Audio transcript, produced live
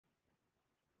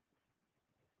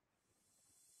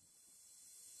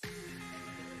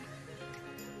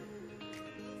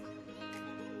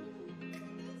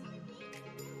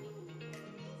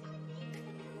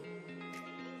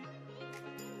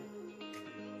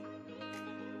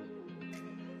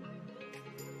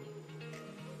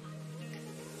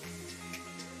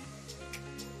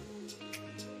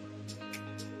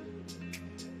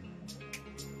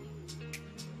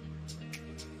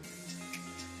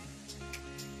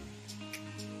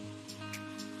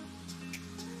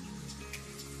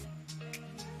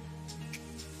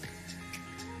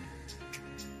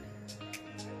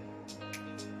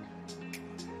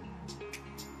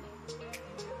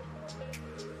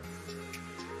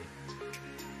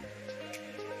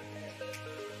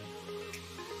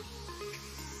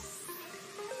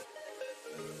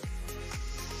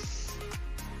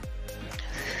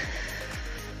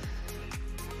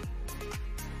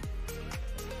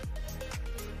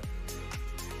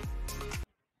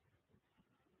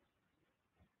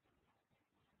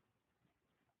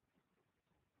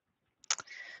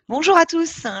Bonjour à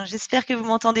tous, j'espère que vous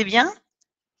m'entendez bien.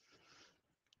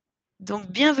 Donc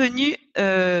bienvenue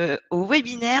au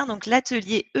webinaire, donc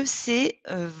l'atelier EC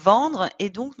Vendre. Et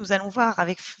donc nous allons voir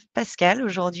avec Pascal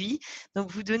aujourd'hui, donc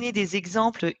vous donner des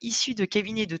exemples issus de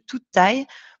cabinets de toute taille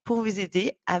pour vous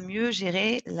aider à mieux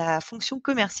gérer la fonction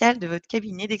commerciale de votre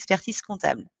cabinet d'expertise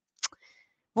comptable.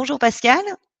 Bonjour Pascal.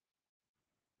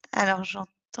 Alors je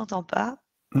t'entends pas.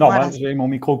 Voilà. Normal, j'ai mon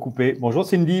micro coupé. Bonjour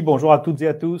Cyndie, bonjour à toutes et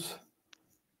à tous.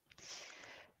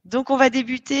 Donc on va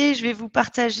débuter, je vais vous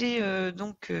partager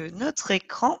notre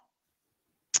écran.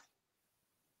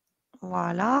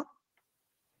 Voilà.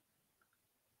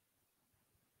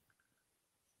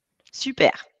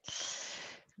 Super.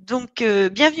 Donc,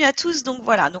 bienvenue à tous. Donc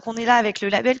voilà, donc on est là avec le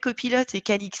label copilote et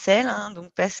Calixel, donc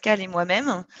Pascal et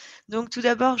moi-même. Donc tout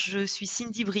d'abord, je suis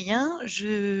Cyndie Brien.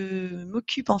 Je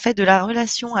m'occupe en fait de la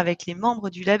relation avec les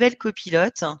membres du label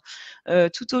copilote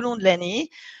tout au long de l'année.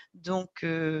 Donc,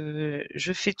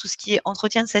 je fais tout ce qui est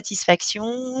entretien de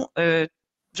satisfaction. Je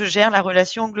gère la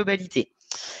relation en globalité.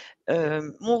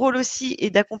 Mon rôle aussi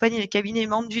est d'accompagner les cabinets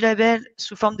membres du label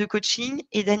sous forme de coaching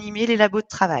et d'animer les labos de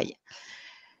travail.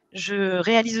 Je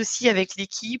réalise aussi avec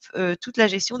l'équipe toute la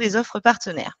gestion des offres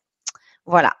partenaires.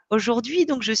 Voilà. Aujourd'hui,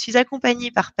 donc, je suis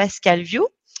accompagnée par Pascal Viaud,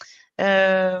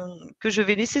 que je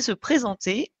vais laisser se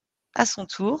présenter à son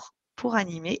tour pour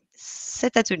animer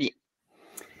cet atelier.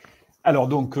 Alors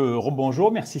donc,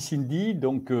 rebonjour, merci Cyndie.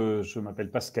 Donc, je m'appelle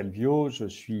Pascal Viaud, je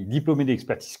suis diplômé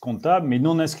d'expertise comptable, mais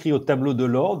non inscrit au tableau de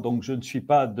l'ordre. Donc, je ne suis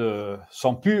pas de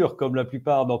sang pur comme la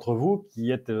plupart d'entre vous qui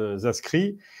êtes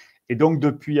inscrits. Et donc,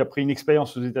 après une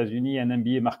expérience aux États-Unis, un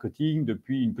MBA marketing,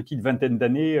 depuis une petite vingtaine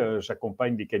d'années,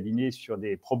 j'accompagne des cabinets sur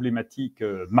des problématiques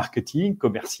marketing,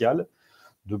 commerciales,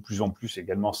 de plus en plus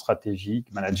également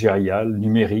stratégiques, managériales,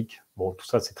 numériques. Bon, tout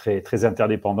ça, c'est très, très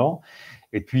interdépendant.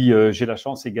 Et puis, j'ai la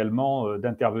chance également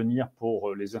d'intervenir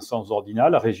pour les instances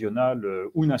ordinales, régionales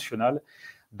ou nationales,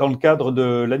 dans le cadre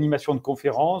de l'animation de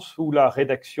conférences ou la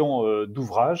rédaction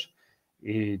d'ouvrages,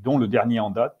 et dont le dernier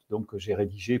en date, donc j'ai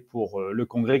rédigé pour le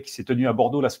congrès qui s'est tenu à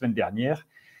Bordeaux la semaine dernière,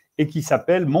 et qui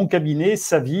s'appelle « Mon cabinet,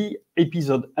 sa vie,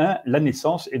 épisode 1, la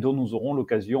naissance », et dont nous aurons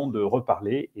l'occasion de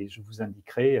reparler, et je vous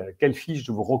indiquerai quelle fiche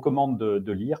je vous recommande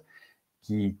de lire,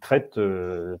 qui traite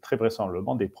très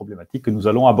vraisemblablement des problématiques que nous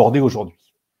allons aborder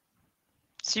aujourd'hui.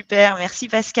 Super, merci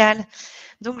Pascal.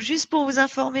 Donc juste pour vous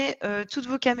informer, toutes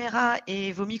vos caméras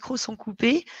et vos micros sont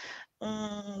coupés.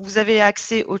 Vous avez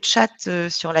accès au chat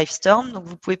sur Livestorm, donc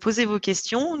vous pouvez poser vos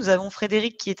questions. Nous avons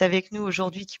Frédéric qui est avec nous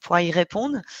aujourd'hui qui pourra y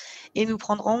répondre. Et nous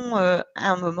prendrons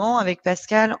un moment avec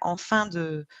Pascal en fin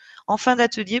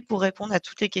d'atelier pour répondre à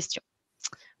toutes les questions.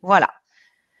 Voilà.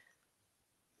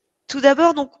 Tout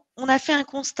d'abord, donc, on a fait un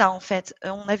constat en fait.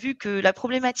 On a vu que la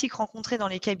problématique rencontrée dans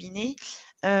les cabinets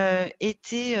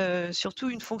était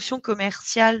surtout une fonction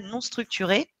commerciale non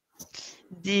structurée,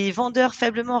 des vendeurs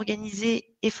faiblement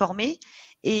organisés et formés,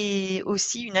 et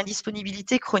aussi une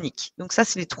indisponibilité chronique. Donc ça,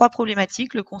 c'est les trois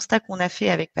problématiques, le constat qu'on a fait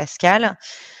avec Pascal.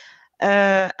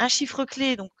 Un chiffre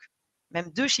clé, donc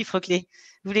même deux chiffres clés,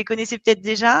 vous les connaissez peut-être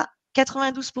déjà.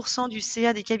 92% du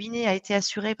CA des cabinets a été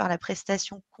assuré par la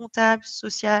prestation comptable,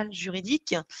 sociale,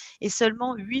 juridique, et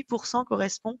seulement 8%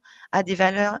 correspond à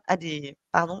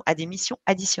des missions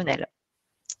additionnelles.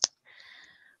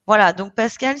 Voilà, donc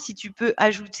Pascal, si tu peux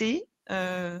ajouter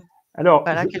Alors,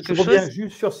 quelque je reviens chose.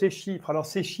 juste sur ces chiffres. Alors,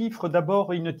 ces chiffres,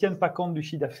 d'abord, ils ne tiennent pas compte du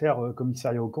chiffre d'affaires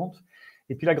commissariat aux comptes.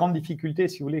 Et puis, la grande difficulté,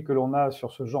 si vous voulez, que l'on a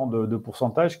sur ce genre de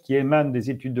pourcentage qui émane des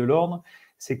études de l'ordre,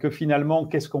 c'est que finalement,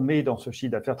 qu'est-ce qu'on met dans ce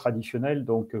chiffre d'affaires traditionnel?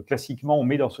 Donc, classiquement, on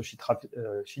met dans ce chiffre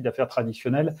d'affaires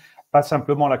traditionnel pas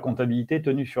simplement la comptabilité,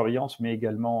 tenue surveillance, mais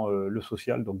également le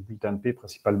social, donc bulletin de paie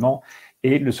principalement,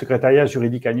 et le secrétariat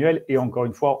juridique annuel. Et encore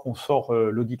une fois, on sort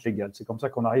l'audit légal. C'est comme ça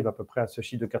qu'on arrive à peu près à ce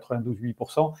chiffre de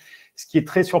 92,8%. Ce qui est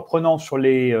très surprenant sur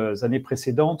les années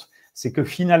précédentes, c'est que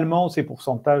finalement, ces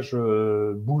pourcentages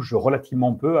bougent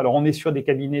relativement peu. Alors, on est sur des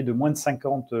cabinets de moins de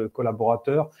 50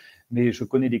 collaborateurs, mais je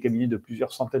connais des cabinets de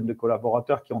plusieurs centaines de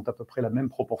collaborateurs qui ont à peu près la même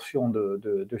proportion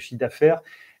de chiffre d'affaires.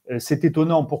 C'est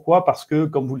étonnant. Pourquoi? Parce que,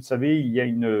 comme vous le savez, il y a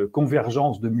une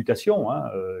convergence de mutations.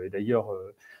 Et d'ailleurs,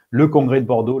 le congrès de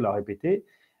Bordeaux l'a répété.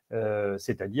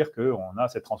 C'est-à-dire qu'on a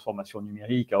cette transformation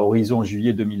numérique à horizon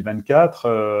juillet 2024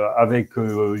 avec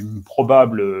une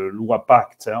probable loi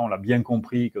Pacte. On l'a bien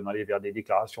compris qu'on allait vers des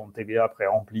déclarations de TVA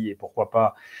pré-remplies et pourquoi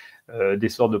pas des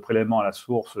sortes de prélèvements à la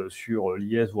source sur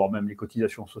l'IS, voire même les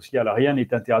cotisations sociales. Rien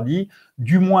n'est interdit,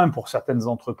 du moins pour certaines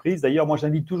entreprises. D'ailleurs, moi,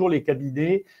 j'invite toujours les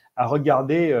cabinets à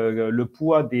regarder le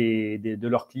poids de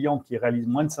leurs clients qui réalisent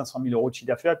moins de 500 000 € de chiffre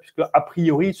d'affaires, puisque, a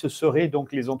priori, ce seraient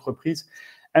donc les entreprises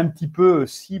un petit peu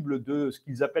cible de ce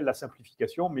qu'ils appellent la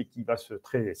simplification, mais qui va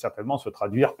très certainement se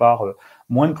traduire par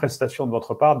moins de prestations de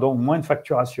votre part, donc moins de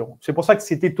facturation. C'est pour ça que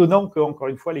c'est étonnant qu'encore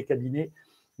une fois, les cabinets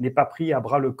n'aient pas pris à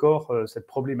bras le corps cette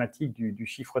problématique du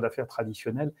chiffre d'affaires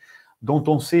traditionnel, dont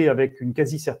on sait avec une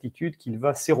quasi-certitude qu'il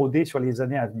va s'éroder sur les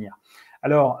années à venir.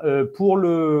 Alors, pour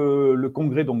le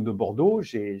congrès donc, de Bordeaux,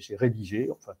 j'ai rédigé,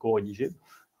 enfin co-rédigé,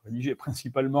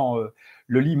 principalement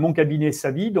le livre Mon cabinet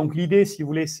sa vie. Donc l'idée, si vous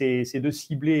voulez, c'est de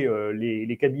cibler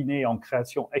les cabinets en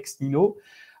création ex nihilo.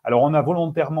 Alors on n'a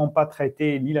volontairement pas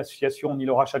traité ni l'association ni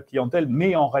le rachat de clientèle,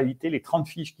 mais en réalité, les 30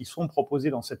 fiches qui sont proposées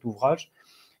dans cet ouvrage,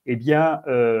 eh bien,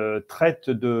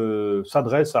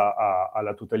 s'adressent à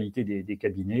la totalité des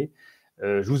cabinets.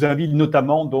 Je vous invite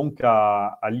notamment donc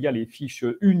à lire les fiches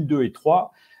 1, 2 et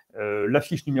 3. La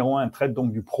fiche numéro 1 traite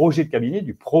donc du projet de cabinet,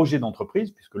 du projet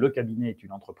d'entreprise, puisque le cabinet est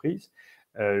une entreprise.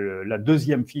 La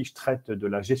deuxième fiche traite de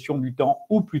la gestion du temps,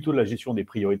 ou plutôt de la gestion des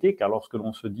priorités, car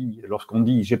lorsqu'on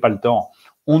dit j'ai pas le temps,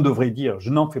 on devrait dire je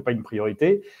n'en fais pas une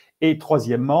priorité. Et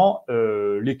troisièmement,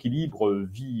 l'équilibre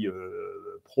vie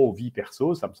pro, vie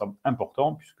perso, ça me semble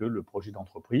important, puisque le projet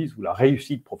d'entreprise ou la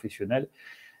réussite professionnelle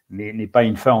n'est pas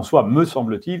une fin en soi, me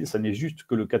semble-t-il, ça n'est juste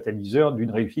que le catalyseur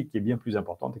d'une réussite qui est bien plus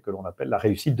importante et que l'on appelle la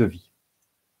réussite de vie.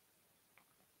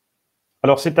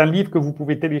 Alors, c'est un livre que vous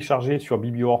pouvez télécharger sur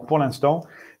BiblioOrg pour l'instant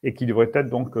et qui devrait être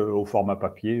donc au format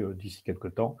papier d'ici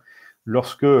quelques temps,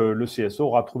 lorsque le CSO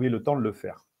aura trouvé le temps de le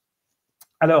faire.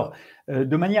 Alors,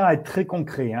 de manière à être très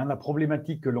concret, la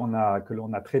problématique que l'on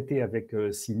a traitée avec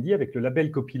Cyndie, avec le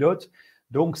label copilote,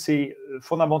 donc c'est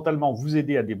fondamentalement vous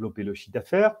aider à développer le chiffre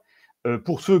d'affaires.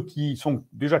 Pour ceux qui sont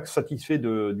déjà satisfaits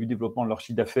du développement de leur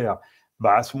chiffre d'affaires,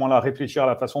 à ce moment-là, réfléchir à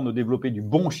la façon de développer du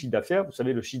bon chiffre d'affaires. Vous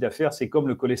savez, le chiffre d'affaires, c'est comme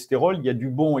le cholestérol, il y a du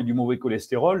bon et du mauvais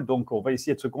cholestérol, donc on va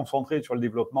essayer de se concentrer sur le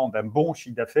développement d'un bon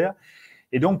chiffre d'affaires.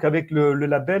 Et donc, avec le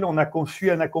label, on a conçu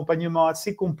un accompagnement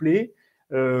assez complet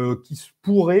qui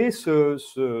pourrait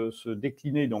se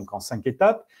décliner donc en 5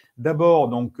 étapes. D'abord,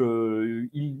 donc,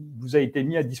 il vous a été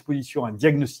mis à disposition un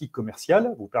diagnostic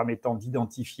commercial vous permettant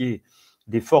d'identifier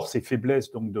des forces et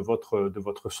faiblesses donc, de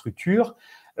votre structure.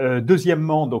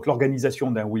 Deuxièmement, donc,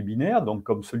 l'organisation d'un webinaire, donc,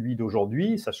 comme celui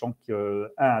d'aujourd'hui, sachant qu'un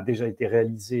a déjà été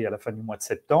réalisé à la fin du mois de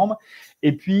septembre.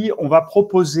 Et puis, on va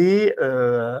proposer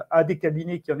à des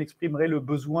cabinets qui en exprimeraient le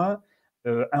besoin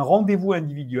un rendez-vous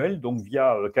individuel, donc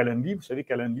via Calendly. Vous savez,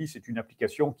 Calendly, c'est une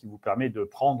application qui vous permet de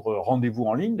prendre rendez-vous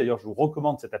en ligne. D'ailleurs, je vous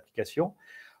recommande cette application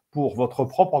pour votre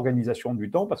propre organisation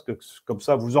du temps, parce que comme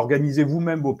ça, vous organisez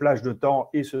vous-même vos plages de temps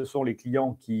et ce sont les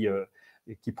clients qui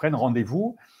prennent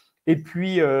rendez-vous. Et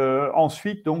puis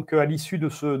ensuite, donc, à l'issue de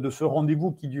ce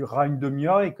rendez-vous qui durera une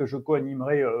demi-heure et que je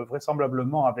co-animerai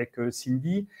vraisemblablement avec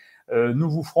Cyndie, nous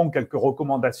vous ferons quelques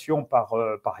recommandations par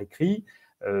écrit,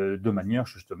 de manière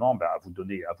justement à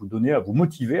vous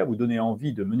motiver, à vous donner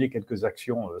envie de mener quelques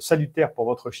actions salutaires pour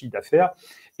votre chiffre d'affaires.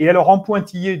 Et alors en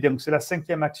pointillé, donc c'est la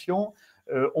 5e action,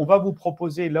 on va vous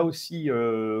proposer, là aussi,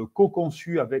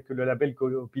 co-conçu avec le label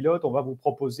Copilote, on va vous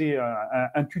proposer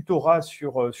un tutorat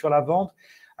sur la vente,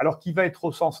 alors qui va être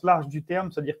au sens large du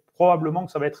terme, c'est-à-dire probablement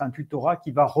que ça va être un tutorat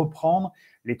qui va reprendre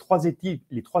les trois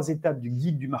étapes du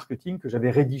guide du marketing que j'avais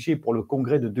rédigé pour le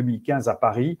congrès de 2015 à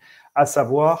Paris, à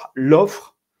savoir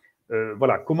l'offre.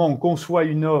 Voilà, comment on conçoit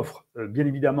une offre, bien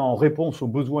évidemment en réponse aux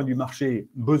besoins du marché,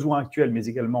 besoins actuels, mais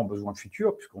également besoins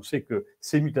futurs, puisqu'on sait que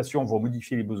ces mutations vont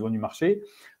modifier les besoins du marché.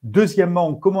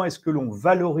 Deuxièmement, comment est-ce que l'on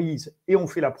valorise et on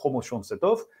fait la promotion de cette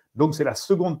offre? Donc, c'est la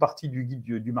seconde partie du guide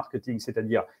du marketing,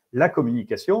 c'est-à-dire la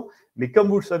communication. Mais comme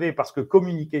vous le savez, parce que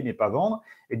communiquer n'est pas vendre,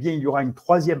 eh bien, il y aura une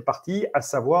troisième partie, à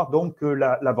savoir donc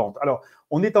la vente. Alors,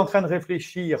 on est en train de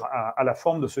réfléchir à la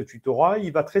forme de ce tutorat.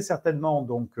 Il va très certainement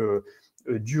donc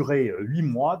durer 8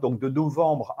 mois, donc de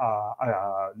novembre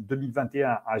à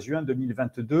 2021 à juin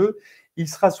 2022. Il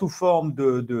sera sous forme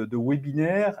de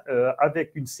webinaire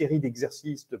avec une série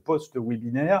d'exercices de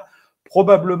post-webinaire,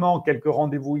 probablement quelques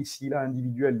rendez-vous ici, là,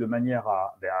 individuels, de manière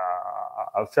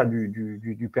à faire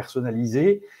du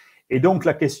personnalisé. Et donc,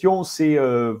 la question, c'est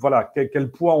voilà,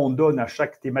 quel poids on donne à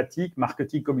chaque thématique,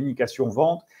 marketing, communication,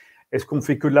 vente. Est-ce qu'on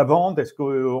fait que de la vente? Est-ce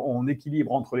qu'on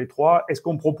équilibre entre les trois? Est-ce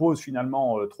qu'on propose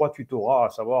finalement 3 tutorats, à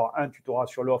savoir un tutorat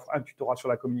sur l'offre, un tutorat sur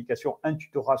la communication, un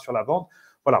tutorat sur la vente?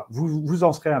 Voilà, vous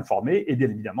en serez informé et bien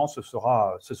évidemment, ce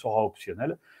sera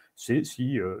optionnel. C'est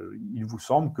si il vous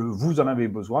semble que vous en avez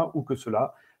besoin ou que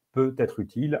cela peut être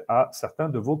utile à certains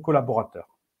de vos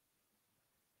collaborateurs.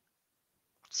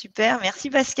 Super, merci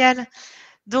Pascal.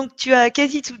 Donc, tu as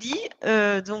quasi tout dit.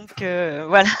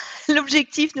 Voilà,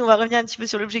 l'objectif, nous on va revenir un petit peu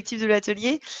sur l'objectif de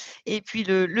l'atelier et puis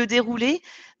le déroulé.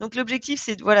 Donc, l'objectif,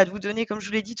 c'est voilà, de vous donner, comme je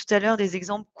vous l'ai dit tout à l'heure, des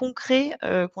exemples concrets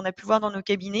qu'on a pu voir dans nos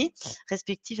cabinets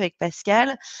respectifs avec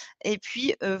Pascal. Et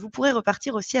puis, vous pourrez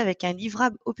repartir aussi avec un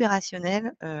livrable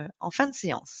opérationnel en fin de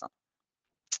séance.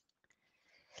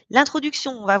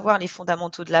 L'introduction, on va voir les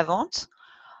fondamentaux de la vente.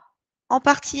 En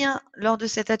partie 1, lors de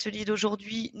cet atelier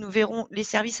d'aujourd'hui, nous verrons les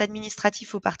services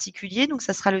administratifs aux particuliers. Donc,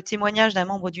 ça sera le témoignage d'un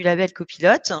membre du label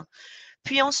copilote.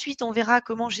 Puis ensuite, on verra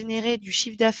comment générer du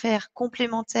chiffre d'affaires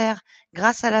complémentaire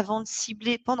grâce à la vente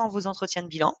ciblée pendant vos entretiens de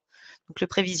bilan. Donc, le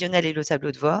prévisionnel et le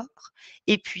tableau de bord.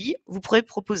 Et puis, vous pourrez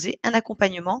proposer un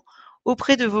accompagnement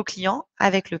auprès de vos clients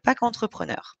avec le pack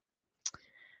entrepreneur.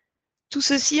 Tout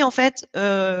ceci, en fait,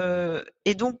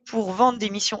 est donc pour vendre des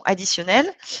missions additionnelles.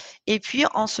 Et puis,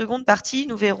 en seconde partie,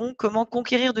 nous verrons comment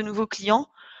conquérir de nouveaux clients.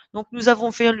 Donc, nous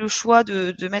avons fait le choix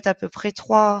de mettre à peu près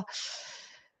trois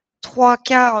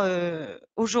cas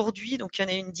aujourd'hui. Donc, il y en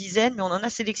a une dizaine, mais on en a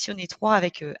sélectionné 3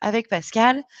 avec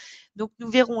Pascal. Donc, nous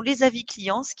verrons les avis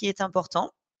clients, ce qui est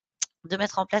important, de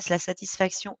mettre en place la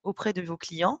satisfaction auprès de vos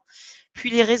clients, puis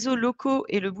les réseaux locaux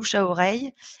et le bouche à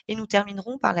oreille, et nous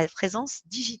terminerons par la présence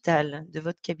digitale de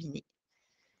votre cabinet.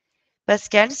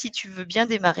 Pascal, si tu veux bien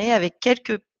démarrer avec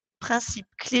quelques principes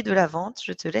clés de la vente,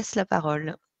 je te laisse la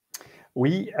parole.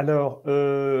 Oui, alors,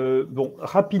 bon,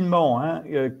 rapidement, hein,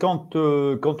 quand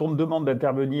on me demande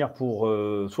d'intervenir pour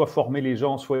soit former les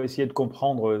gens, soit essayer de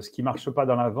comprendre ce qui ne marche pas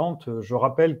dans la vente, je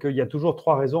rappelle qu'il y a toujours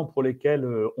 3 raisons pour lesquelles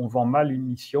on vend mal une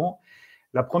mission.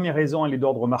 La première raison, elle est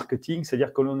d'ordre marketing,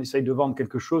 c'est-à-dire que l'on essaye de vendre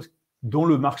quelque chose dont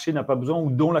le marché n'a pas besoin ou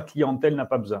dont la clientèle n'a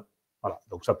pas besoin. Voilà,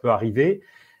 donc ça peut arriver.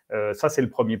 Ça, c'est le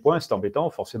premier point. C'est embêtant,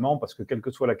 forcément, parce que quelle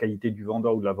que soit la qualité du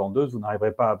vendeur ou de la vendeuse, vous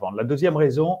n'arriverez pas à vendre. La deuxième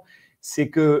raison, c'est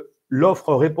que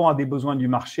l'offre répond à des besoins du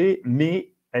marché,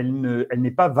 mais elle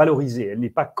n'est pas valorisée. Elle n'est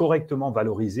pas correctement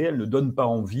valorisée. Elle ne donne pas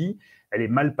envie. Elle est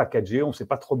mal packagée. On ne sait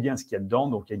pas trop bien ce qu'il y a dedans.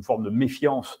 Donc, il y a une forme de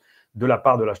méfiance de la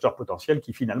part de l'acheteur potentiel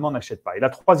qui finalement n'achète pas. Et la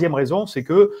troisième raison, c'est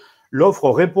que l'offre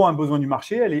répond à un besoin du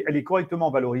marché, elle est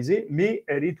correctement valorisée, mais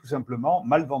elle est tout simplement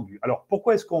mal vendue. Alors,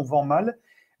 pourquoi est-ce qu'on vend mal ?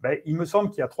 Ben, il me semble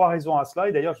qu'il y a 3 raisons à cela.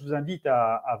 Et d'ailleurs, je vous invite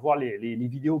à voir les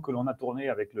vidéos que l'on a tournées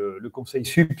avec le conseil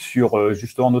sup sur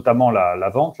justement notamment la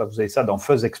vente. Là, vous avez ça dans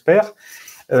Fuzz Expert.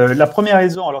 La première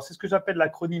raison, alors c'est ce que j'appelle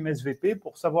l'acronyme SVP,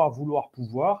 pour savoir, vouloir,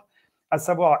 pouvoir. À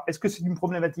savoir, est-ce que c'est une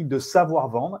problématique de savoir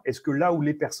vendre ? Est-ce que là où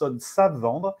les personnes savent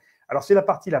vendre ? Alors, c'est la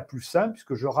partie la plus simple,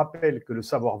 puisque je rappelle que le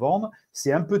savoir-vendre,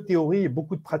 c'est un peu théorie et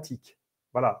beaucoup de pratique.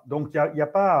 Voilà, donc il n'y a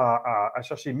pas à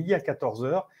chercher midi à 14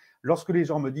 heures. Lorsque les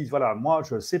gens me disent, voilà, moi,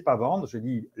 je ne sais pas vendre, je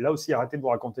dis, là aussi, arrêtez de vous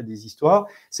raconter des histoires,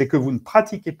 c'est que vous ne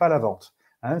pratiquez pas la vente.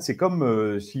 Hein, c'est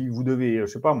comme si vous devez, je ne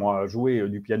sais pas moi, jouer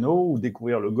du piano ou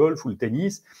découvrir le golf ou le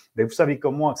tennis. Ben, vous savez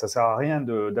comme moi que ça ne sert à rien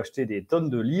d'acheter des tonnes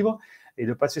de livres et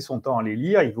de passer son temps à les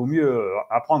lire. Il vaut mieux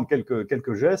apprendre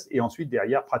quelques gestes et ensuite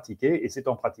derrière pratiquer. Et c'est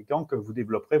en pratiquant que vous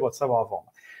développerez votre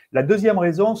savoir-vendre. La deuxième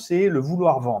raison, c'est le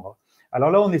vouloir vendre. Alors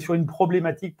là, on est sur une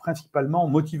problématique principalement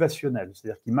motivationnelle.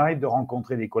 C'est-à-dire qu'il m'arrive de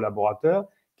rencontrer des collaborateurs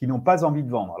qui n'ont pas envie de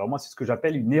vendre. Alors moi, c'est ce que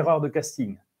j'appelle une erreur de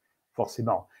casting,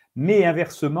 forcément. Mais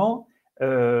inversement,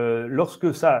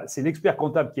 lorsque c'est l'expert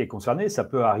comptable qui est concerné, ça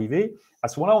peut arriver. À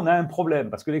ce moment-là, on a un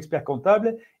problème parce que l'expert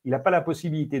comptable, il n'a pas la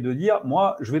possibilité de dire «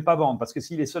 moi, je ne vais pas vendre » parce que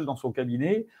s'il est seul dans son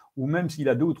cabinet ou même s'il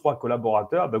a 2 ou 3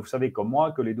 collaborateurs, ben vous savez comme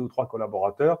moi que les 2 ou 3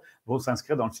 collaborateurs vont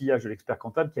s'inscrire dans le sillage de l'expert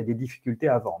comptable qui a des difficultés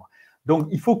à vendre. Donc,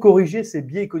 il faut corriger ces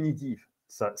biais cognitifs.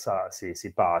 Ça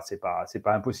c'est pas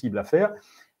impossible à faire.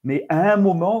 Mais à un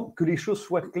moment, que les choses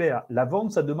soient claires. La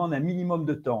vente, ça demande un minimum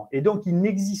de temps. Et donc, il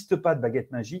n'existe pas de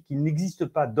baguette magique, il n'existe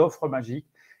pas d'offre magique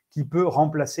qui peut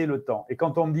remplacer le temps. Et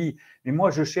quand on me dit, mais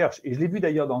moi, je cherche, et je l'ai vu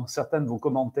d'ailleurs dans certains de vos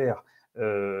commentaires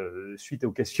suite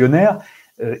au questionnaire,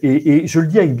 et je le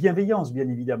dis avec bienveillance, bien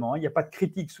évidemment, hein, il n'y a pas de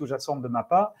critique sous-jacente de ma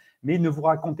part, mais ne vous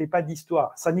racontez pas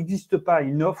d'histoire. Ça n'existe pas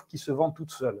une offre qui se vend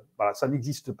toute seule. Voilà, ça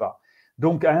n'existe pas.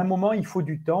 Donc, à un moment, il faut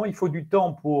du temps. Il faut du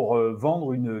temps pour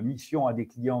vendre une mission à des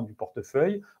clients du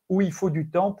portefeuille ou il faut du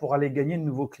temps pour aller gagner de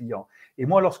nouveaux clients. Et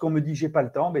moi, lorsqu'on me dit « j'ai pas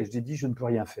le temps », ben, je dis « je ne peux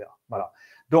rien faire ». Voilà.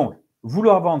 Donc,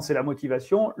 vouloir vendre, c'est la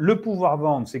motivation. Le pouvoir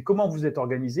vendre, c'est comment vous êtes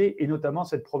organisé et notamment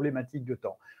cette problématique de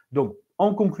temps. Donc,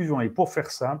 en conclusion et pour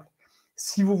faire simple,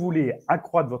 si vous voulez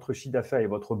accroître votre chiffre d'affaires et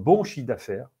votre bon chiffre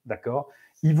d'affaires, d'accord,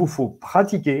 il vous faut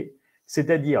pratiquer,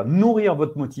 c'est-à-dire nourrir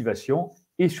votre motivation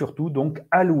et surtout donc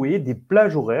allouer des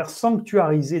plages horaires,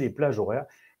 sanctuariser les plages horaires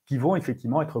qui vont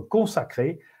effectivement être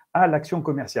consacrées à l'action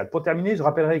commerciale. Pour terminer, je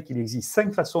rappellerai qu'il existe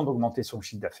 5 façons d'augmenter son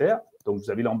chiffre d'affaires, donc vous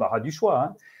avez l'embarras du choix.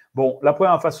 Hein. Bon, la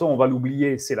première façon, on va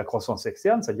l'oublier, c'est la croissance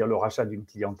externe, c'est-à-dire le rachat d'une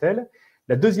clientèle.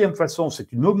 La deuxième façon,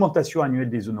 c'est une augmentation annuelle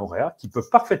des honoraires qui peut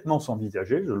parfaitement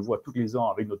s'envisager. Je le vois tous les ans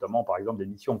avec notamment, par exemple, des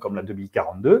missions comme la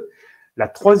 2042.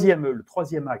 Le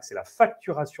troisième axe, c'est la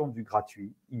facturation du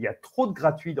gratuit. Il y a trop de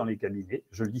gratuit dans les cabinets,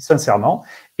 je le dis sincèrement.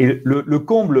 Et le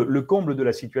comble de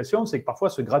la situation, c'est que parfois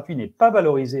ce gratuit n'est pas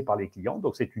valorisé par les clients,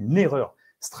 donc c'est une erreur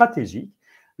stratégique.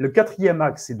 Le quatrième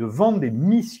axe, c'est de vendre des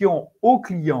missions aux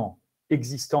clients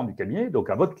existants du cabinet, donc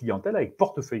à votre clientèle avec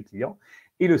portefeuille client.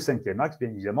 Et le cinquième axe, bien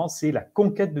évidemment, c'est la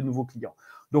conquête de nouveaux clients.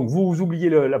 Donc, vous oubliez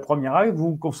la première axe,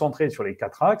 vous vous concentrez sur les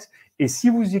 4 axes, et si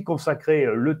vous y consacrez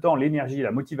le temps, l'énergie et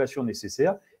la motivation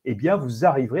nécessaires, eh bien, vous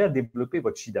arriverez à développer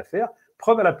votre chiffre d'affaires,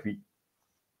 preuve à l'appui.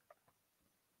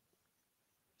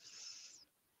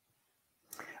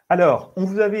 Alors, on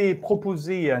vous avait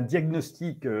proposé un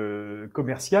diagnostic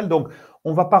commercial, donc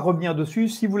on ne va pas revenir dessus.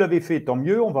 Si vous l'avez fait, tant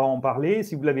mieux, on va en parler.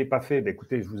 Si vous ne l'avez pas fait, ben,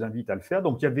 écoutez, je vous invite à le faire.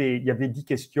 Donc, il y avait 10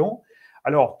 questions.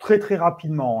 Alors, très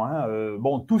rapidement,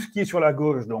 bon, tout ce qui est sur la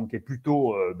gauche, donc, est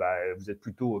plutôt, vous êtes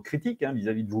plutôt critique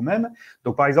vis-à-vis de vous-même.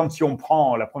 Donc, par exemple, si on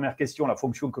prend la première question, la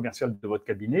fonction commerciale de votre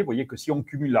cabinet, vous voyez que si on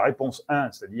cumule la réponse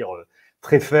 1, c'est-à-dire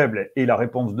très faible, et la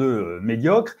réponse 2,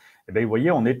 médiocre, eh bien, vous voyez,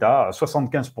 on est à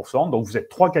 75%. Donc, vous êtes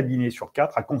 3 cabinets sur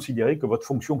 4 à considérer que votre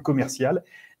fonction commerciale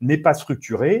n'est pas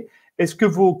structurée. Est-ce que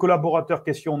vos collaborateurs,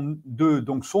 question 2,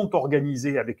 donc, sont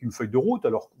organisés avec une feuille de route?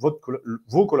 Alors,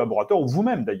 vos collaborateurs, ou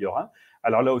vous-même d'ailleurs,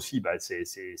 alors là aussi,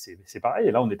 c'est pareil.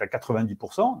 Et là, on est à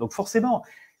 90%. Donc, forcément,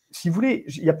 si vous voulez,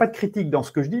 il n'y a pas de critique dans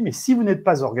ce que je dis, mais si vous n'êtes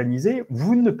pas organisé,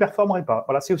 vous ne performerez pas.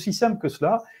 Voilà, c'est aussi simple que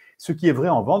cela. Ce qui est vrai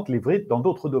en vente l'est vrai dans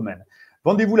d'autres domaines.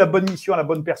 Vendez-vous la bonne mission à la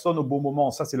bonne personne au bon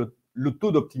moment. Ça, c'est le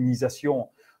taux d'optimisation.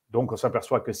 Donc, on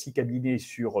s'aperçoit que 6 cabinets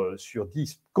sur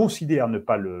 10 considèrent ne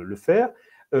pas le faire.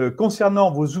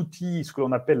 Concernant vos outils, ce que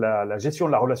l'on appelle la gestion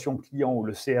de la relation client ou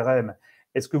le CRM,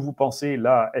 est-ce que vous pensez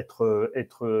là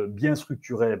être bien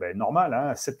structuré?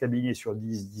 Normal, 7 cabinets sur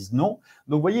 10 disent non.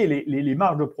 Donc, vous voyez, les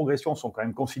marges de progression sont quand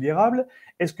même considérables.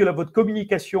 Est-ce que votre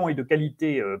communication est de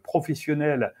qualité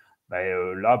professionnelle?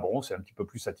 Là, bon, c'est un petit peu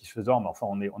plus satisfaisant, mais enfin,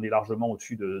 on est largement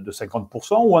au-dessus de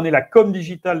 50%. Où en est la com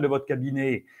digitale de votre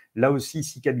cabinet? Là aussi,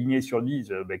 6 cabinets sur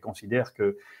 10 considèrent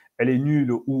qu'elle est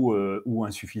nulle ou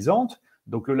insuffisante.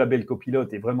 Donc, le label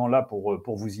copilote est vraiment là pour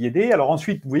vous y aider. Alors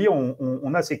ensuite, vous voyez,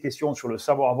 on a ces questions sur le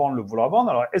savoir-vendre, le vouloir vendre.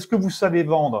 Alors, est-ce que vous savez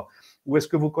vendre ou est-ce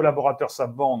que vos collaborateurs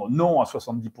savent vendre? Non à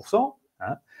 70%.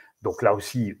 Donc là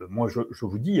aussi, moi, je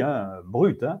vous dis,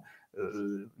 brut,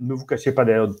 ne vous cachez pas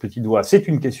derrière votre petit doigt. C'est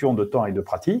une question de temps et de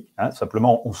pratique.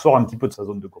 Simplement, on sort un petit peu de sa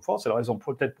zone de confort. C'est la raison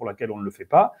peut-être pour laquelle on ne le fait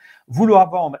pas.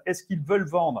 Vouloir vendre, est-ce qu'ils veulent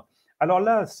vendre? Alors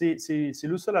là, c'est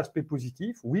le seul aspect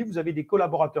positif. Oui, vous avez des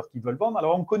collaborateurs qui veulent vendre.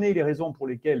 Alors, on connaît les raisons pour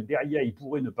lesquelles, derrière, ils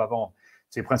pourraient ne pas vendre.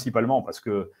 C'est principalement parce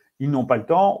qu'ils n'ont pas le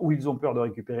temps ou ils ont peur de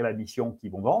récupérer la mission qu'ils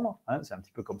vont vendre. C'est un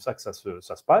petit peu comme ça que ça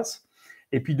se passe.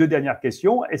 Et puis, 2 dernières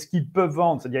questions. Est-ce qu'ils peuvent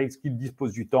vendre? C'est-à-dire, est-ce qu'ils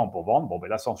disposent du temps pour vendre? Bon,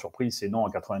 là, sans surprise, c'est non à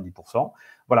 90%.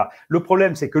 Voilà. Le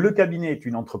problème, c'est que le cabinet est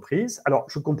une entreprise. Alors,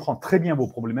 je comprends très bien vos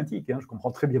problématiques. Je comprends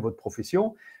très bien votre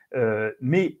profession.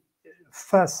 Mais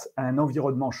face à un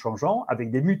environnement changeant,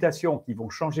 avec des mutations qui vont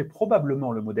changer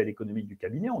probablement le modèle économique du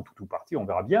cabinet, en tout ou partie, on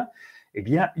verra bien, eh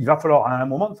bien, il va falloir à un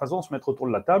moment, de façon, se mettre autour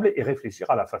de la table et réfléchir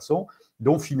à la façon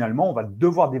dont, finalement, on va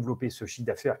devoir développer ce chiffre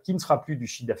d'affaires qui ne sera plus du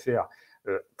chiffre d'affaires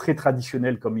très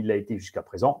traditionnel comme il l'a été jusqu'à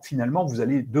présent. Finalement, vous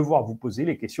allez devoir vous poser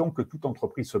les questions que toute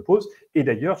entreprise se pose. Et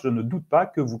d'ailleurs, je ne doute pas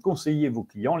que vous conseillez vos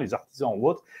clients, les artisans ou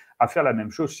autres, à faire la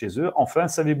même chose chez eux. Enfin,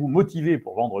 savez-vous motiver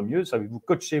pour vendre mieux? Savez-vous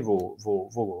coacher vos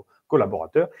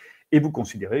collaborateurs? Et vous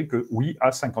considérez que oui,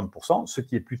 à 50%, ce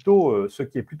qui est plutôt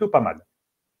pas mal.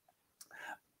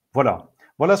 Voilà.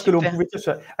 Voilà ce que l'on pouvait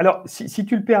dire. Alors, si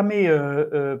tu le permets,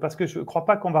 parce que je ne crois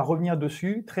pas qu'on va revenir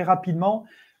dessus, très rapidement,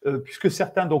 puisque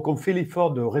certains donc, ont fait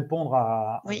l'effort de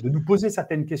répondre de nous poser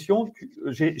certaines questions.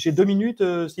 J'ai 2 minutes,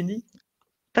 Cyndie?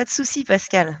 Pas de souci,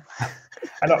 Pascal.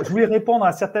 Alors, je voulais répondre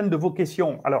à certaines de vos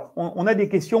questions. Alors, on a des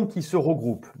questions qui se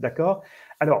regroupent, d'accord?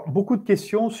 Alors, beaucoup de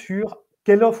questions sur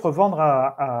quelle offre vendre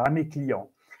à mes clients.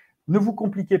 Ne vous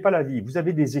compliquez pas la vie. Vous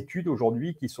avez des études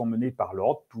aujourd'hui qui sont menées par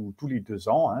l'ordre tous les 2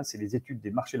 ans. C'est les études des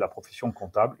marchés de la profession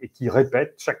comptable et qui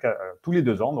répètent tous les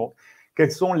 2 ans donc,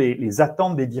 quelles sont les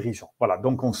attentes des dirigeants. Voilà,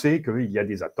 donc on sait qu'il y a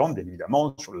des attentes, bien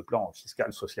évidemment, sur le plan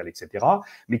fiscal, social, etc.,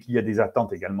 mais qu'il y a des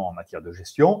attentes également en matière de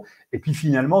gestion. Et puis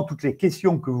finalement, toutes les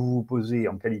questions que vous vous posez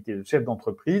en qualité de chef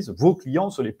d'entreprise, vos clients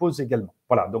se les posent également.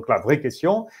 Voilà, donc la vraie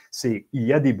question, c'est il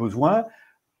y a des besoins,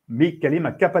 mais quelle est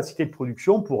ma capacité de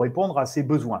production pour répondre à ces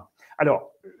besoins?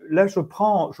 Alors, là, je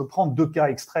prends 2 cas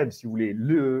extrêmes, si vous voulez.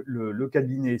 Le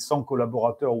cabinet sans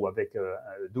collaborateurs ou avec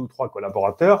 2 ou 3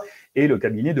 collaborateurs et le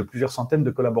cabinet de plusieurs centaines de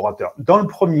collaborateurs. Dans le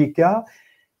premier cas,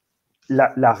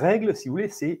 la règle, si vous voulez,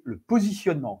 c'est le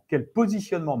positionnement. Quel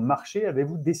positionnement marché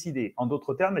avez-vous décidé? En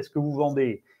d'autres termes, est-ce que vous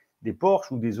vendez des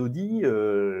Porsche ou des Audi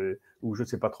ou je ne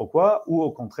sais pas trop quoi, ou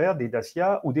au contraire des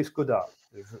Dacia ou des Skoda?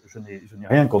 Je n'ai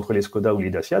rien contre les Skoda ou les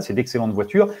Dacia, c'est d'excellentes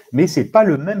voitures, mais ce n'est pas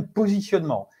le même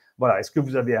positionnement. Voilà, est-ce que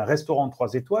vous avez un restaurant de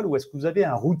 3 étoiles ou est-ce que vous avez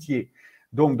un routier?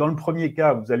 Donc, dans le premier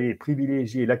cas, vous allez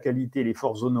privilégier la qualité, les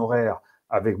forces honoraires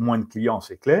avec moins de clients,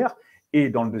 c'est clair. Et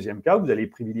dans le deuxième cas, vous allez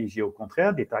privilégier au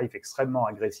contraire des tarifs extrêmement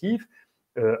agressifs,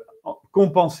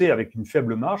 compensés avec une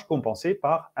faible marge, compensés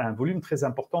par un volume très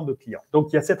important de clients.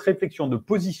 Donc, il y a cette réflexion de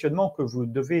positionnement que vous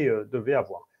devez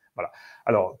avoir. Voilà.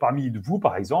 Alors, parmi vous,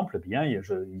 par exemple, eh bien, il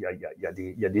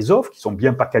y a des offres qui sont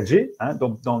bien packagées. Hein.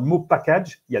 Donc, dans le mot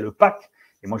package, il y a le pack.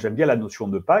 Et moi, j'aime bien la notion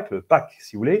de pack. Le pack,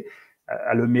 si vous voulez,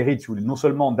 a le mérite, si vous voulez, non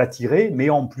seulement d'attirer, mais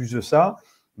en plus de ça,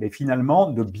 mais finalement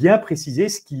de bien préciser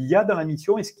ce qu'il y a dans la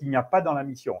mission et ce qu'il n'y a pas dans la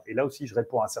mission. Et là aussi, je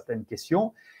réponds à certaines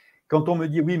questions. Quand on me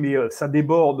dit, oui, mais ça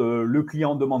déborde, le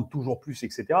client demande toujours plus,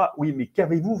 etc. Oui, mais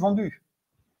qu'avez-vous vendu?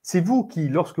 C'est vous qui,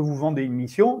 lorsque vous vendez une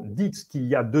mission, dites ce qu'il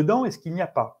y a dedans et ce qu'il n'y a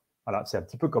pas. Voilà, c'est un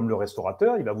petit peu comme le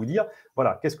restaurateur, il va vous dire,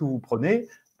 voilà, qu'est-ce que vous prenez?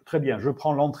 Très bien, je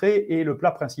prends l'entrée et le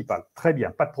plat principal. Très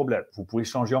bien, pas de problème. Vous pouvez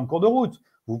changer en cours de route.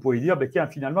 Vous pouvez dire, ben, tiens,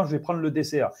 finalement, je vais prendre le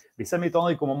dessert. Mais ça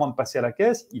m'étonnerait qu'au moment de passer à la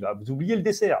caisse, il va vous oublier le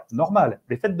dessert. Normal,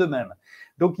 mais faites de même.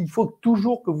 Donc, il faut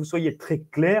toujours que vous soyez très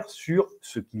clair sur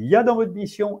ce qu'il y a dans votre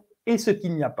mission et ce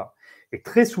qu'il n'y a pas. Et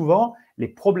très souvent, les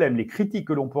problèmes, les critiques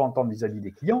que l'on peut entendre vis-à-vis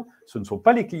des clients, ce ne sont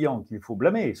pas les clients qu'il faut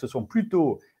blâmer, ce sont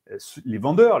plutôt les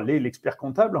vendeurs, l'expert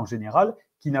comptable en général,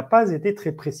 qui n'a pas été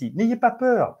très précis. N'ayez pas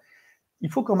peur.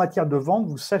 Il faut qu'en matière de vente,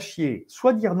 vous sachiez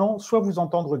soit dire non, soit vous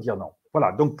entendre dire non.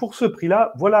 Voilà, donc pour ce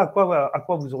prix-là, voilà à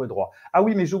quoi vous aurez droit. Ah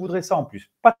oui, mais je voudrais ça en plus.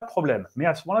 Pas de problème, mais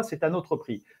à ce moment-là, c'est un autre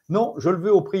prix. Non, je le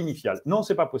veux au prix initial. Non,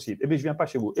 c'est pas possible. Eh bien, je viens pas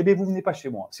chez vous. Eh bien, vous venez pas chez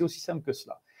moi. C'est aussi simple que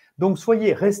cela. Donc,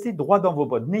 restez droit dans vos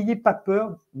bottes. N'ayez pas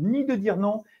peur ni de dire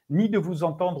non, ni de vous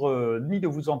entendre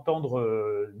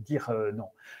dire non.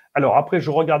 Alors après, je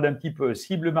regarde un petit peu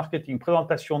cible marketing,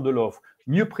 présentation de l'offre,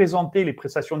 mieux présenter les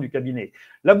prestations du cabinet.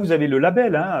 Là, vous avez le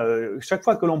label. Hein, chaque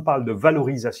fois que l'on parle de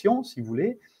valorisation, si vous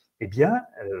voulez, eh bien,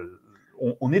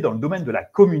 on est dans le domaine de la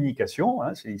communication.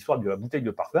 Hein, c'est l'histoire de la bouteille de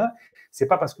parfum. C'est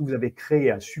pas parce que vous avez créé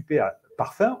un super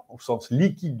parfum, au sens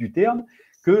liquide du terme,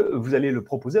 que vous allez le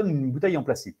proposer dans une bouteille en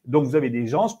plastique. Donc, vous avez des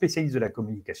gens spécialistes de la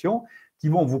communication qui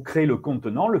vont vous créer le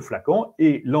contenant, le flacon,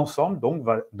 et l'ensemble donc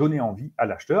va donner envie à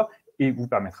l'acheteur et vous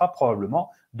permettra probablement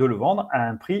de le vendre à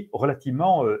un prix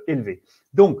relativement élevé.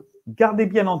 Donc, gardez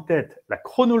bien en tête la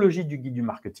chronologie du guide du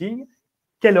marketing,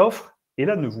 quelle offre, et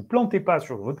là, ne vous plantez pas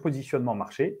sur votre positionnement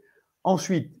marché.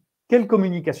 Ensuite, quelle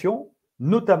communication,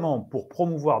 notamment pour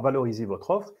promouvoir, valoriser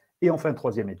votre offre. Et enfin,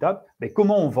 troisième étape,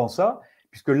 comment on vend ça?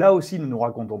 Puisque là aussi, nous ne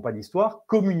racontons pas d'histoire,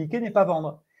 communiquer n'est pas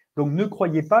vendre. Donc, ne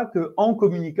croyez pas qu'en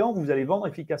communiquant, vous allez vendre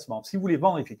efficacement. Si vous voulez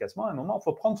vendre efficacement, à un moment, il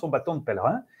faut prendre son bâton de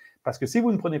pèlerin, parce que si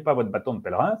vous ne prenez pas votre bâton de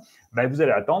pèlerin, vous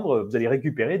allez attendre, vous allez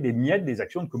récupérer des miettes des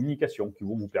actions de communication qui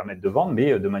vont vous permettre de vendre,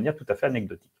 mais de manière tout à fait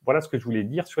anecdotique. Voilà ce que je voulais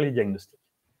dire sur les diagnostics.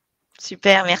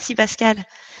 Super, merci Pascal.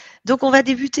 Donc, on va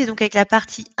débuter donc avec la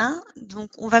partie 1. Donc,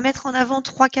 on va mettre en avant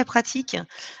 3 cas pratiques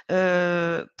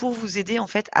pour vous aider en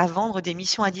fait à vendre des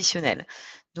missions additionnelles.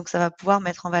 Donc, ça va pouvoir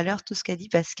mettre en valeur tout ce qu'a dit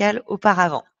Pascal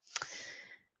auparavant.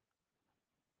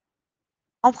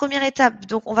 En première étape,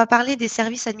 donc, on va parler des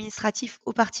services administratifs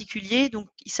aux particuliers. Donc,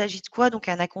 il s'agit de quoi? Donc,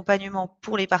 un accompagnement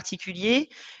pour les particuliers,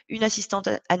 une assistante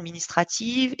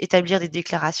administrative, établir des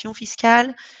déclarations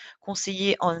fiscales,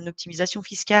 conseiller en optimisation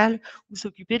fiscale ou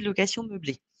s'occuper de location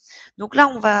meublée. Donc là,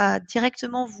 on va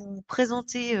directement vous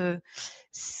présenter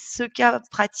ce cas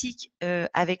pratique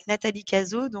avec Nathalie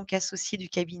Cazot, donc associée du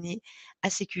cabinet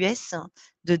ACQS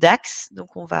de Dax.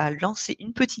 Donc, on va lancer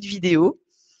une petite vidéo.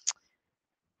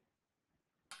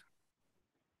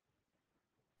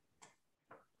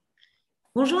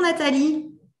 Bonjour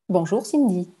Nathalie. Bonjour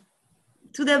Cyndie.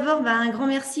 Tout d'abord, un grand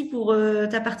merci pour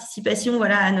ta participation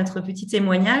à notre petit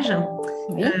témoignage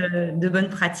de bonnes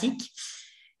pratiques.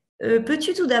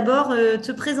 Peux-tu tout d'abord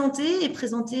te présenter et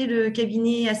présenter le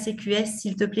cabinet ACQS,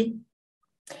 s'il te plaît?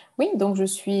 Oui, donc je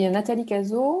suis Nathalie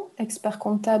Cazot, expert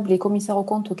comptable et commissaire aux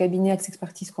comptes au cabinet Axe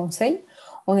Expertise Conseil.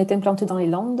 On est implanté dans les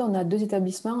Landes, on a 2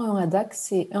 établissements, un à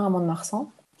Dax et un à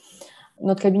Mont-de-Marsan.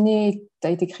 Notre cabinet a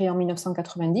été créé en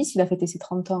 1990, il a fêté ses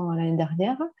 30 ans l'année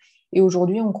dernière. Et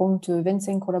aujourd'hui, on compte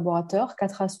 25 collaborateurs,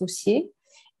 4 associés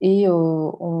et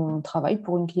on travaille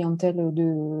pour une clientèle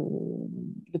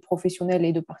de professionnels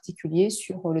et de particuliers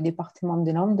sur le département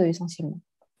des Landes essentiellement.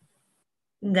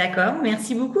 D'accord,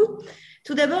 merci beaucoup.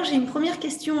 Tout d'abord, j'ai une première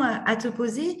question à te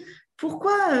poser.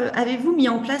 Pourquoi avez-vous mis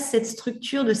en place cette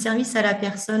structure de service à la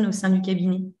personne au sein du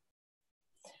cabinet?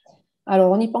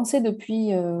 Alors, on y pensait depuis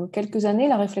quelques années.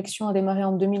 La réflexion a démarré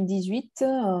en 2018.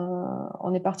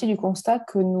 On est parti du constat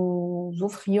que nous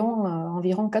offrions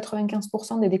environ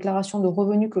 95% des déclarations de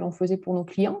revenus que l'on faisait pour nos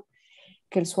clients,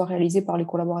 qu'elles soient réalisées par les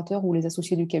collaborateurs ou les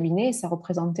associés du cabinet. Et ça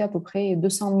représentait à peu près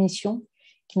 200 missions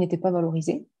qui n'étaient pas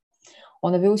valorisées.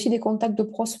 On avait aussi des contacts de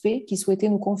prospects qui souhaitaient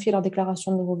nous confier leur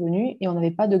déclaration de revenus et on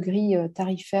n'avait pas de grille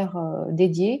tarifaire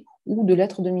dédiée ou de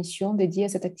lettre de mission dédiée à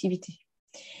cette activité.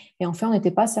 Et enfin, on n'était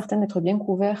pas certain d'être bien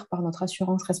couvert par notre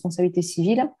assurance responsabilité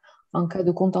civile en cas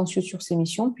de contentieux sur ces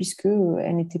missions,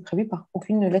 puisqu'elle n'était prévue par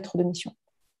aucune lettre de mission.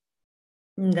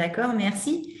 D'accord,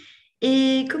 merci.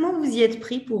 Et comment vous y êtes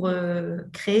pris pour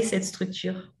créer cette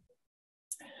structure?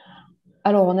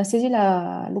 Alors, on a saisi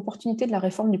l'opportunité de la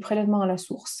réforme du prélèvement à la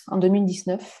source en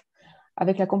 2019,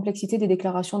 avec la complexité des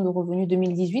déclarations de revenus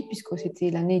 2018, puisque c'était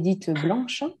l'année dite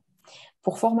blanche,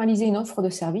 pour formaliser une offre de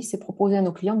service et proposer à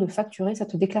nos clients de facturer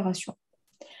cette déclaration.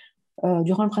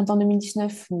 Durant le printemps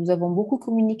 2019, nous avons beaucoup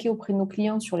communiqué auprès de nos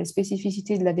clients sur les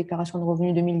spécificités de la déclaration de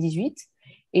revenus 2018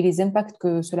 et les impacts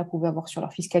que cela pouvait avoir sur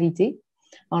leur fiscalité,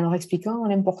 en leur expliquant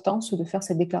l'importance de faire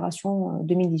cette déclaration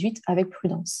 2018 avec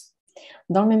prudence.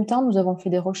 Dans le même temps, nous avons fait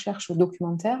des recherches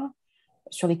documentaires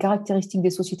sur les caractéristiques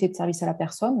des sociétés de services à la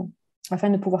personne,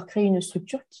 afin de pouvoir créer une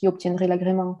structure qui obtiendrait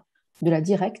l'agrément de la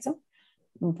directe,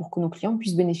 pour que nos clients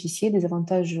puissent bénéficier des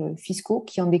avantages fiscaux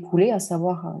qui en découlaient, à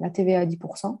savoir la TVA à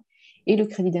 10% et le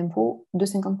crédit d'impôt de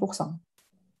 50%.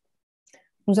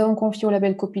 Nous avons confié au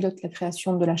label copilote la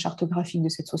création de la charte graphique de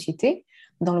cette société,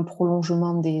 dans le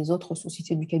prolongement des autres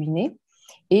sociétés du cabinet,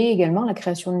 et également la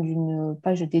création d'une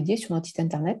page dédiée sur notre site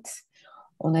internet.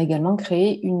 On a également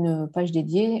créé une page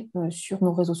dédiée sur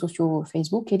nos réseaux sociaux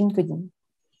Facebook et LinkedIn.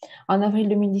 En avril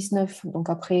 2019, donc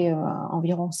après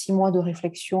environ 6 mois de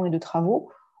réflexion et de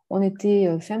travaux, on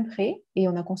était fin prêt et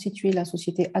on a constitué la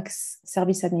société Axe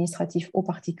Services Administratifs aux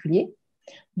particuliers,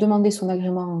 demandé son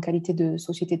agrément en qualité de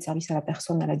société de service à la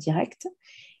personne à la directe,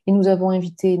 et nous avons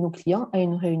invité nos clients à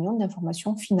une réunion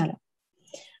d'information finale.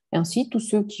 Et ainsi, tous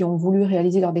ceux qui ont voulu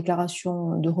réaliser leur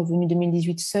déclaration de revenus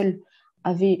 2018 seuls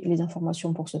avaient les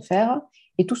informations pour ce faire,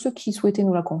 et tous ceux qui souhaitaient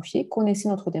nous la confier connaissaient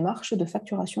notre démarche de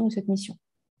facturation de cette mission.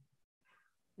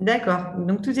 D'accord,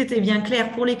 donc tout était bien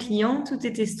clair pour les clients, tout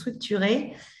était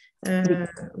structuré. Oui.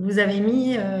 Vous avez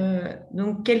mis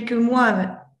donc quelques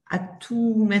mois à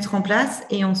tout mettre en place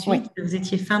et ensuite vous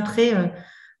étiez fin prêt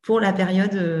pour la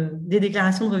période des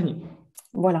déclarations de revenus.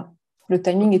 Voilà, le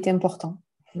timing était important.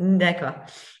 D'accord.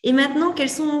 Et maintenant, quelles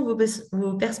sont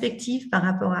vos perspectives par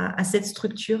rapport à cette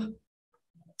structure?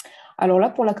 Alors là,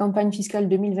 pour la campagne fiscale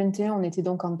 2021, on était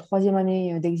donc en 3e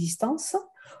année d'existence.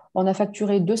 On a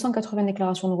facturé 280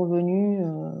 déclarations de revenus,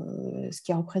 ce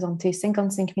qui a représenté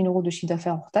 55 000 euros de chiffre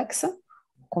d'affaires hors taxe,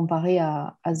 comparé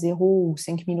à 0 ou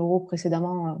 5 000 euros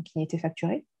précédemment qui n'étaient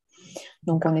facturés.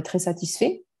 Donc, on est très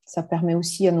satisfait. Ça permet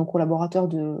aussi à nos collaborateurs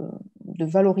de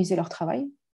valoriser leur travail.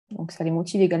 Donc, ça les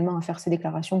motive également à faire ces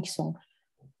déclarations qui n'arrivent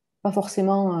pas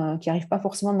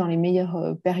forcément dans les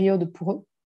meilleures périodes pour eux.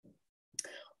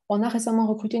 On a récemment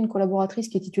recruté une collaboratrice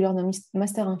qui est titulaire d'un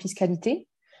master en fiscalité.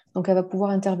 Donc, elle va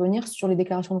pouvoir intervenir sur les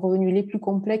déclarations de revenus les plus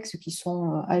complexes qui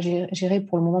sont à gérer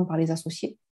pour le moment par les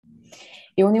associés.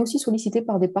 Et on est aussi sollicité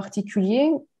par des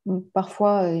particuliers.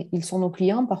 Parfois, ils sont nos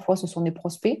clients, parfois, ce sont des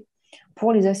prospects,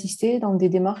 pour les assister dans des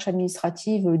démarches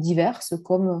administratives diverses,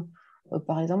 comme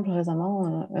par exemple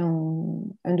récemment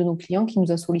un de nos clients qui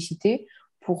nous a sollicité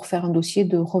pour faire un dossier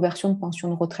de reversion de pension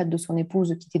de retraite de son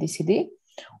épouse qui était décédée.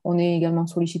 On est également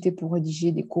sollicité pour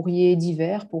rédiger des courriers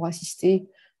divers, pour assister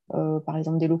par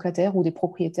exemple des locataires ou des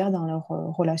propriétaires dans leurs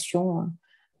relations,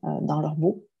 dans leurs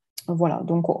baux. Voilà,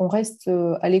 donc on reste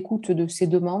à l'écoute de ces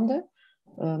demandes,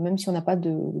 même si on n'a pas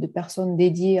de personnes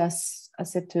dédiées à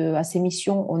ces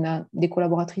missions. On a des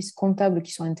collaboratrices comptables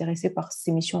qui sont intéressées par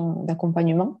ces missions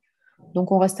d'accompagnement.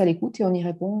 Donc on reste à l'écoute et on y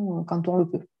répond quand on le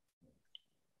peut.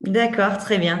 D'accord,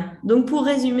 très bien. Donc pour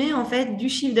résumer, en fait, du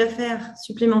chiffre d'affaires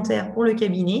supplémentaire pour le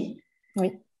cabinet,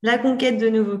 oui, la conquête de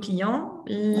nouveaux clients,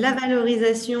 la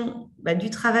valorisation du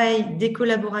travail des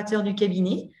collaborateurs du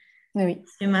cabinet. Oui.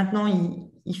 Parce que maintenant,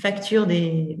 ils facturent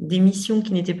des missions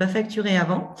qui n'étaient pas facturées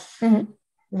avant. Mmh.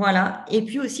 Voilà. Et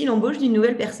puis aussi l'embauche d'une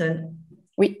nouvelle personne.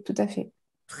 Oui, tout à fait.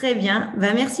 Très bien.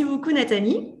 Merci beaucoup,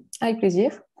 Nathalie. Avec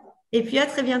plaisir. Et puis à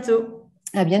très bientôt.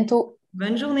 À bientôt.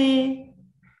 Bonne journée.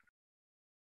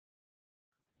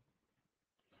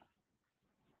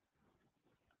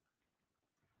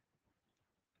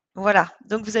 Voilà,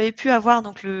 donc vous avez pu avoir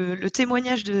donc le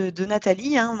témoignage de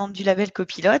Nathalie, membre du label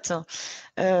copilote,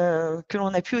 que l'on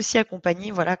a pu aussi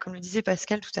accompagner, voilà, comme le disait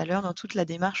Pascal tout à l'heure, dans toute la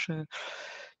démarche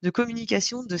de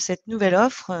communication de cette nouvelle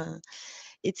offre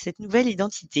et de cette nouvelle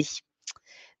identité.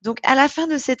 Donc, à la fin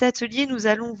de cet atelier, nous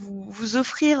allons vous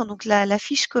offrir donc la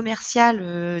fiche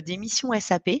commerciale des missions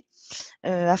SAP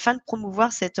afin de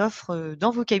promouvoir cette offre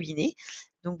dans vos cabinets.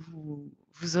 Donc,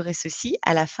 vous aurez ceci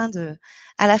à la fin de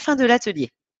l'atelier.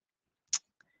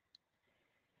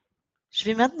 Je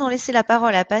vais maintenant laisser la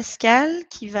parole à Pascal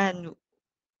qui va nous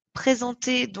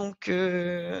présenter donc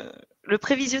le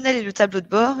prévisionnel et le tableau de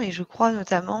bord, et je crois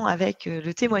notamment avec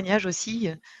le témoignage aussi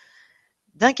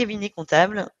d'un cabinet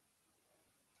comptable.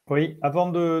 Oui, avant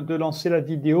de lancer la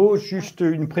vidéo, juste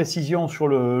une précision sur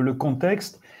le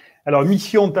contexte. Alors,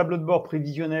 mission, tableau de bord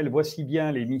prévisionnel, voici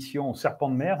bien les missions serpent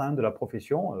de mer de la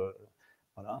profession.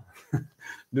 Voilà.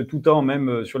 De tout temps,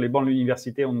 même sur les bancs de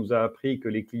l'université, on nous a appris que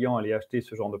les clients allaient acheter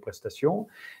ce genre de prestations.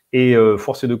 Et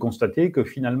force est de constater que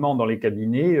finalement, dans les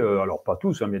cabinets, alors pas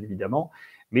tous, bien évidemment,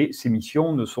 mais ces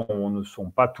missions ne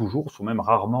sont pas toujours, sont même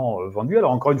rarement vendues.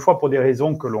 Alors encore une fois, pour des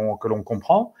raisons que l'on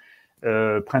comprend,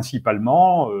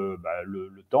 principalement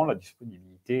le temps, la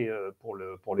disponibilité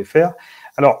pour les faire.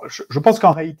 Alors, je pense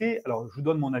qu'en réalité, alors je vous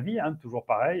donne mon avis, toujours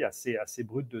pareil, assez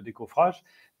brut de décoffrage,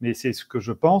 mais c'est ce que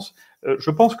je pense. Je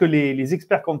pense que les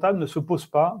experts comptables ne se posent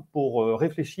pas pour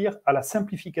réfléchir à la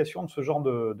simplification de ce genre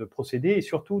de procédé et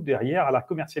surtout derrière à la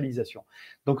commercialisation.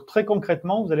 Donc très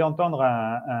concrètement, vous allez entendre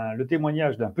le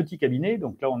témoignage d'un petit cabinet.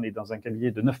 Donc là, on est dans un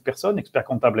cabinet de 9 personnes, experts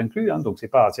comptables inclus. Donc c'est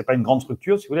pas une grande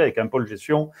structure, si vous voulez, avec un pôle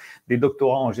gestion, des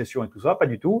doctorats en gestion et tout ça, pas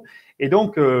du tout. Et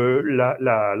donc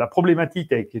la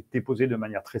problématique a été posée de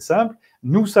manière très simple.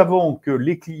 Nous savons que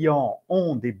les clients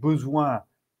ont des besoins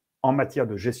en matière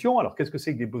de gestion. Alors, qu'est-ce que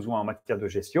c'est que des besoins en matière de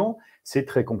gestion? C'est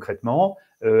très concrètement,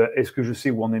 est-ce que je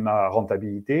sais où en est ma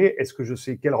rentabilité? Est-ce que je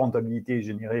sais quelle rentabilité est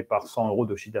générée par 100 €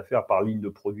 de chiffre d'affaires par ligne de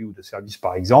produit ou de service,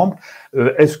 par exemple?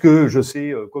 Est-ce que je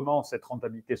sais comment cette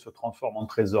rentabilité se transforme en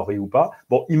trésorerie ou pas?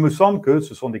 Bon, il me semble que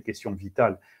ce sont des questions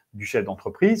vitales du chef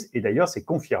d'entreprise, et d'ailleurs, c'est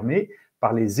confirmé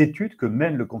par les études que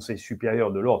mène le Conseil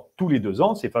supérieur de l'ordre tous les 2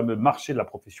 ans, ces fameux marchés de la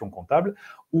profession comptable,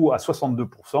 où à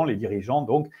 62%, les dirigeants,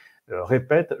 donc,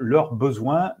 répètent leurs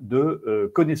besoins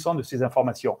de connaissance de ces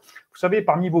informations. Vous savez,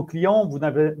 parmi vos clients, vous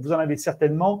en avez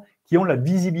certainement qui ont la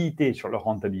visibilité sur leur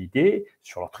rentabilité,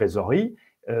 sur leur trésorerie,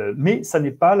 mais ça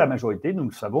n'est pas la majorité, nous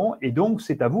le savons, et donc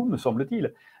c'est à vous, me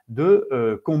semble-t-il,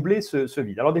 de combler ce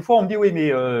vide. Alors des fois, on me dit, oui,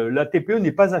 mais la TPE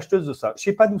n'est pas acheteuse de ça. Je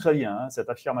ne sais pas d'où ça vient, cette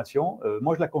affirmation.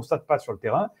 Moi, je ne la constate pas sur le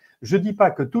terrain. Je ne dis pas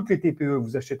que toutes les TPE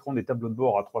vous achèteront des tableaux de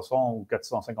bord à 300 ou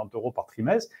 450 € par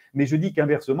trimestre, mais je dis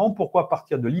qu'inversement, pourquoi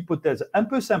partir de l'hypothèse un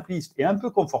peu simpliste et un peu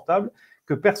confortable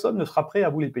que personne ne sera prêt à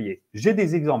vous les payer? J'ai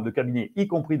des exemples de cabinets, y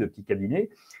compris de petits cabinets,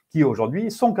 qui aujourd'hui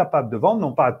sont capables de vendre,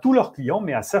 non pas à tous leurs clients,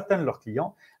 mais à certains de leurs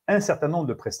clients, un certain nombre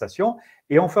de prestations.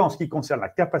 Et enfin, en ce qui concerne la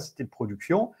capacité de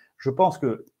production, je pense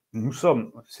que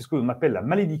c'est ce que l'on appelle la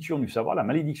malédiction du savoir. La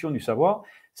malédiction du savoir,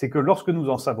 c'est que lorsque nous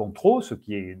en savons trop, ce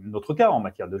qui est notre cas en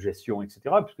matière de gestion, etc.,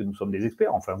 puisque nous sommes des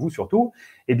experts, enfin vous surtout,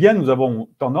 eh bien nous avons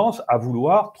tendance à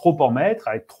vouloir trop en mettre,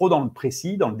 à être trop dans le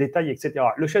précis, dans le détail, etc.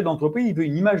 Le chef d'entreprise, il veut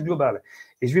une image globale.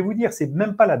 Et je vais vous dire, c'est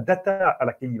même pas la data à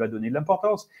laquelle il va donner de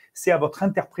l'importance, c'est à votre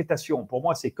interprétation. Pour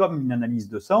moi, c'est comme une analyse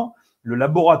de sang. Le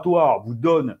laboratoire vous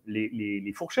donne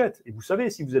les fourchettes et vous savez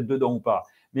si vous êtes dedans ou pas.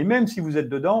 Mais même si vous êtes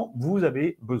dedans, vous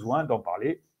avez besoin d'en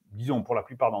parler, disons pour la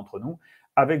plupart d'entre nous,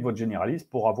 avec votre généraliste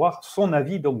pour avoir son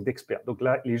avis donc d'expert. Donc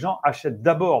là, les gens achètent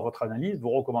d'abord votre analyse,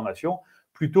 vos recommandations,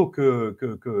 plutôt que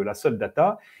la seule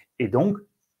data. Et donc,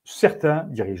 certains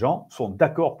dirigeants sont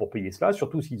d'accord pour payer cela,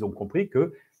 surtout s'ils ont compris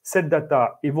que cette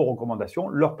data et vos recommandations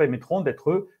leur permettront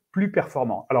d'être plus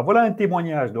performants. Alors voilà un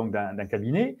témoignage donc d'un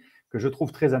cabinet que je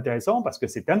trouve très intéressant parce que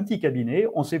c'est un petit cabinet.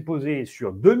 On s'est posé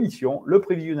sur 2 missions, le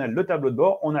prévisionnel, le tableau de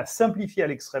bord. On a simplifié à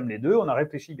l'extrême les deux. On a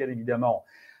réfléchi bien évidemment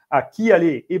à qui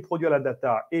allait et produire la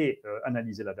data et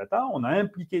analyser la data. On a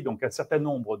impliqué donc un certain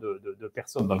nombre de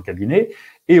personnes dans le cabinet.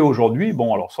 Et aujourd'hui,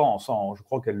 bon, alors sans je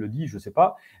crois qu'elle le dit, je ne sais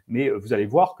pas, mais vous allez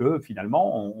voir que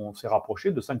finalement, on s'est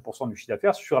rapproché de 5% du chiffre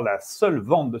d'affaires sur la seule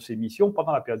vente de ces missions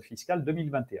pendant la période fiscale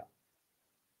 2021.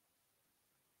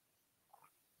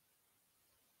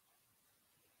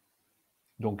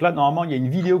 Donc là, normalement, il y a une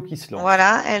vidéo qui se lance.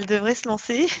 Voilà, elle devrait se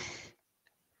lancer.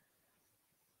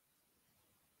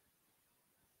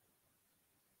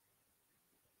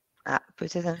 Ah,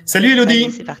 peut-être. Salut Elodie.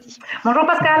 C'est parti. Bonjour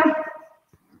Pascal.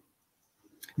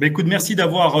 Ben écoute, merci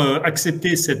d'avoir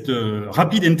accepté cette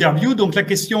rapide interview. Donc la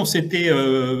question c'était,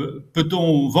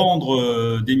 peut-on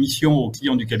vendre des missions aux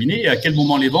clients du cabinet et à quel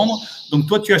moment les vendre? Donc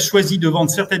toi, tu as choisi de vendre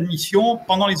certaines missions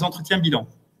pendant les entretiens bilan.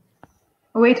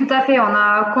 Oui, tout à fait. On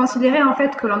a considéré en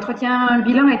fait que l'entretien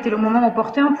bilan était le moment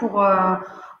opportun pour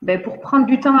pour prendre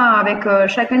du temps avec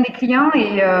chacun des clients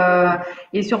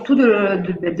et surtout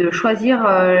de choisir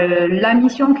la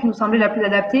mission qui nous semblait la plus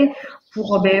adaptée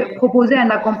pour proposer un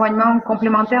accompagnement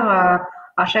complémentaire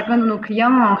à chacun de nos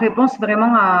clients en réponse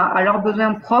vraiment à leurs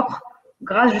besoins propres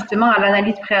grâce justement à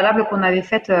l'analyse préalable qu'on avait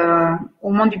faite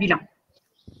au moment du bilan.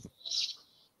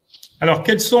 Alors,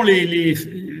 quelles sont les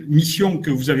missions que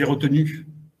vous avez retenues?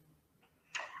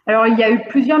 Alors, il y a eu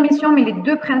plusieurs missions, mais les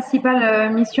deux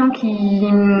principales missions qui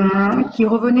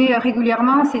revenaient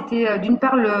régulièrement, c'était d'une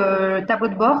part le tableau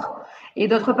de bord et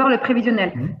d'autre part le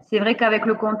prévisionnel. C'est vrai qu'avec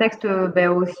le contexte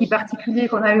aussi particulier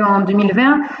qu'on a eu en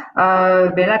 2020,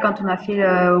 là, quand on a fait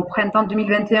au printemps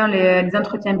 2021 les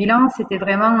entretiens bilan, c'était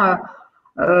vraiment,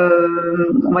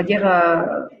 on va dire,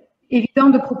 évident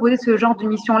de proposer ce genre de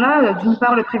mission-là. D'une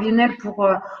part, le prévisionnel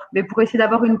pour essayer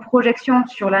d'avoir une projection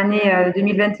sur l'année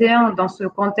 2021 dans ce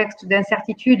contexte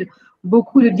d'incertitude.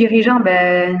 Beaucoup de dirigeants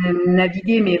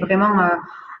naviguaient, mais vraiment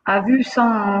à vue,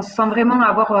 sans vraiment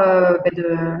avoir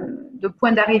de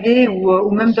point d'arrivée ou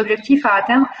même d'objectifs à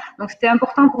atteindre. Donc, c'était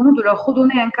important pour nous de leur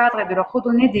redonner un cadre et de leur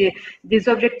redonner des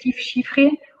objectifs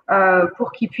chiffrés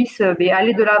pour qu'ils puissent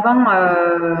aller de l'avant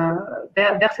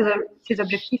vers ces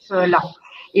objectifs-là.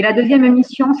 Et la deuxième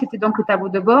mission, c'était donc le tableau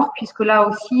de bord, puisque là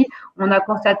aussi, on a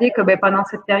constaté que pendant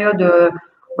cette période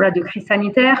de crise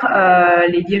sanitaire,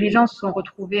 les dirigeants se sont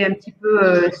retrouvés un petit peu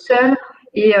seuls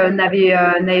et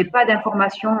n'avaient pas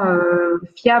d'informations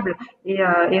fiables et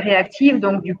réactives.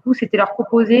 Donc, du coup, c'était leur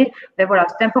proposer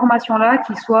cette information-là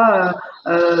qui soit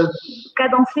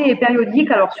cadencée et périodique.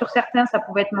 Alors, sur certains, ça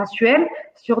pouvait être mensuel,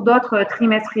 sur d'autres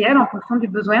trimestriel en fonction du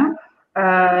besoin.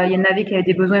 Il y en avait qui avaient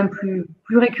des besoins plus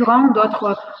récurrents,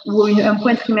 d'autres où un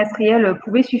point trimestriel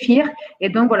pouvait suffire. Et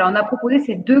donc, voilà, on a proposé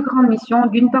ces deux grandes missions.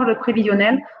 D'une part, le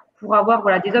prévisionnel pour avoir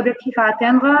des objectifs à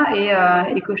atteindre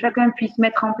et que chacun puisse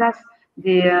mettre en place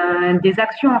des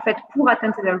actions en fait pour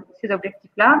atteindre ces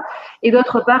objectifs-là. Et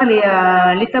d'autre part,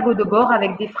 les tableaux de bord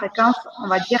avec des fréquences, on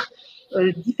va dire,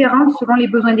 différentes selon les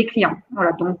besoins des clients.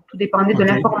 Voilà, donc tout dépendait de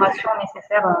l'information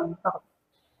nécessaire par eux.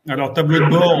 Alors, tableau de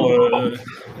bord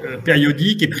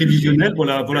périodique et prévisionnel,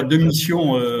 voilà deux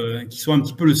missions qui sont un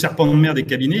petit peu le serpent de mer des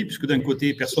cabinets, puisque d'un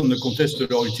côté, personne ne conteste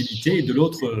leur utilité, et de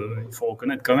l'autre, il faut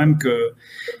reconnaître quand même que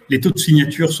les taux de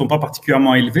signature sont pas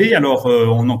particulièrement élevés. Alors,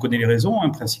 on en connaît les raisons,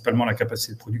 principalement la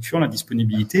capacité de production, la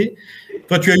disponibilité.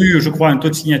 Toi, tu as eu, je crois, un taux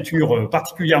de signature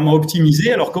particulièrement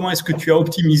optimisé. Alors, comment est-ce que tu as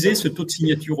optimisé ce taux de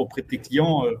signature auprès de tes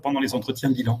clients pendant les entretiens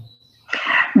bilan?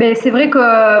 C'est vrai que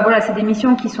c'est des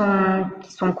missions qui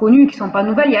sont connues, qui sont pas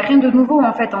nouvelles. Il n'y a rien de nouveau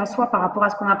en fait en soi par rapport à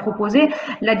ce qu'on a proposé.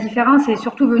 La différence est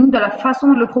surtout venue de la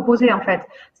façon de le proposer en fait.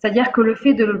 C'est-à-dire que le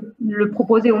fait de le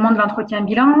proposer au moment de l'entretien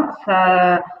bilan,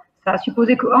 ça a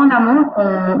supposé qu'en amont,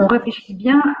 on réfléchisse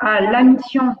bien à la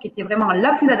mission qui était vraiment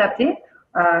la plus adaptée.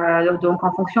 Donc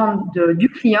en fonction du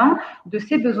client, de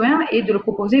ses besoins et de le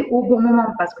proposer au bon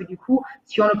moment parce que du coup,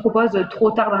 si on le propose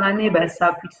trop tard dans l'année, ça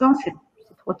n'a plus de sens. C'est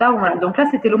trop tard. Voilà. Donc là,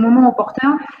 c'était le moment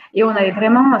opportun et on avait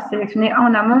vraiment sélectionné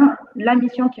en amont la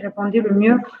mission qui répondait le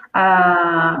mieux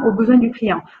aux besoins du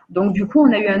client. Donc du coup,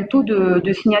 on a eu un taux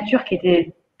de signature qui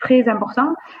était très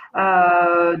important.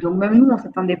 Donc même nous, on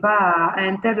s'attendait pas à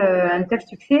un tel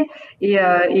succès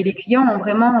et les clients ont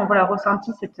vraiment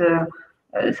ressenti cette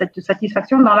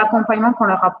satisfaction dans l'accompagnement qu'on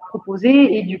leur a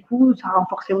proposé et du coup, ça a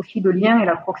renforcé aussi le lien et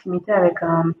la proximité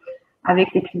avec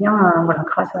les clients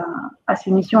grâce à ces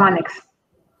missions annexes.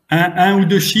 Un ou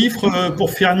deux chiffres pour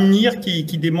faire venir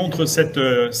qui démontrent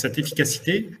cette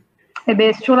efficacité?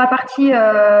 Sur la partie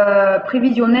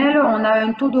prévisionnelle, on a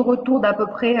un taux de retour d'à peu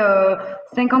près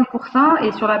 50%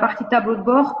 et sur la partie tableau de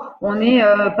bord, on est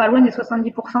pas loin des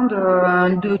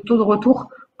 70% de taux de retour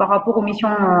par rapport aux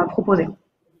missions proposées.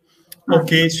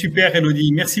 Ok, super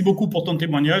Élodie. Merci beaucoup pour ton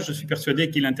témoignage. Je suis persuadé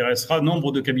qu'il intéressera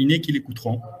nombre de cabinets qui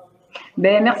l'écouteront.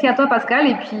 Merci à toi Pascal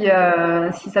et puis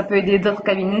si ça peut aider d'autres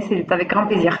cabinets, c'est avec grand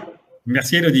plaisir.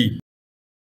 Merci Élodie.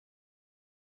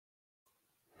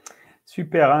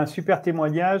 Super, un super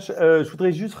témoignage. Je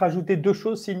voudrais juste rajouter deux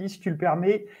choses, Cyndie, si tu le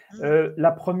permets.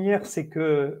 La première, c'est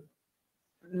que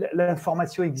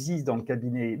l'information existe dans le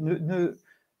cabinet.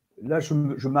 Là,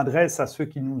 je m'adresse à ceux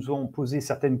qui nous ont posé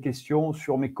certaines questions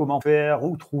sur mais comment faire,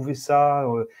 où trouver ça.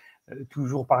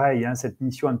 Toujours pareil, cette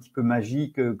mission un petit peu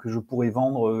magique que je pourrais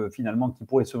vendre finalement, qui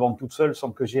pourrait se vendre toute seule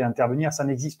sans que j'ai à intervenir, ça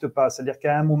n'existe pas. C'est-à-dire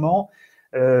qu'à un moment,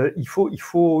 il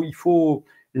faut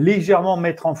légèrement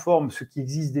mettre en forme ce qui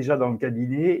existe déjà dans le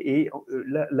cabinet et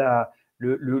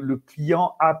le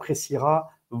client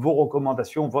appréciera vos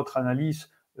recommandations, votre analyse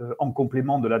en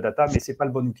complément de la data, mais ce n'est pas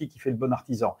le bon outil qui fait le bon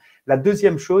artisan. La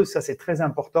deuxième chose, ça c'est très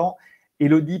important,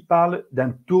 Élodie parle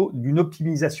d'une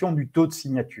optimisation du taux de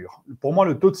signature. Pour moi,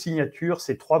 le taux de signature,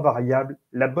 c'est 3 variables,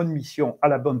 la bonne mission à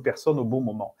la bonne personne au bon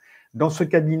moment. Dans ce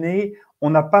cabinet, on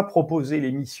n'a pas proposé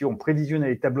les missions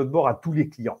prévisionnelles et tableaux de bord à tous les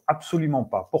clients, absolument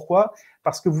pas. Pourquoi?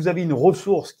 Parce que vous avez une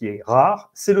ressource qui est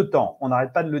rare, c'est le temps, on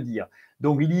n'arrête pas de le dire.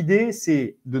 Donc l'idée,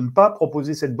 c'est de ne pas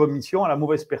proposer cette bonne mission à la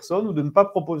mauvaise personne ou de ne pas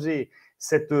proposer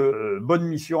cette bonne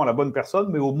mission à la bonne personne,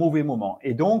 mais au mauvais moment.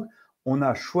 Et donc, on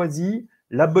a choisi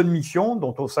la bonne mission,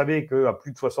 dont on savait qu'à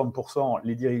plus de 60%,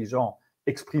 les dirigeants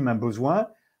expriment un besoin,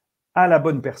 à la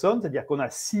bonne personne, c'est-à-dire qu'on a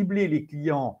ciblé les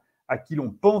clients à qui l'on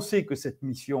pensait que cette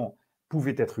mission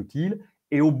pouvait être utile,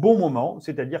 et au bon moment,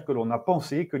 c'est-à-dire que l'on a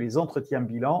pensé que les entretiens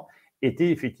bilan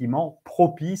étaient effectivement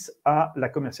propices à la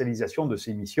commercialisation de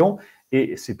ces missions.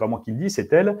 Et ce n'est pas moi qui le dis,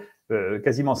 c'est elle,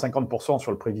 quasiment 50%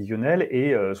 sur le prévisionnel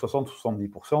et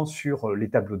 60-70% sur les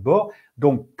tableaux de bord.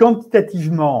 Donc,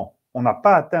 quantitativement, on n'a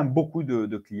pas atteint beaucoup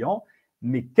de clients,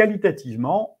 mais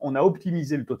qualitativement, on a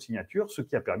optimisé le taux de signature, ce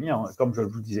qui a permis, comme je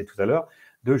vous le disais tout à l'heure,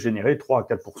 de générer 3 à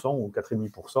 4% ou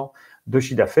 4,5% de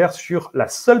chiffre d'affaires sur la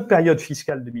seule période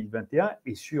fiscale 2021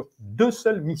 et sur 2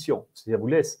 seules missions. Ça vous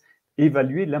laisse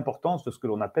évaluer l'importance de ce que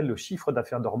l'on appelle le chiffre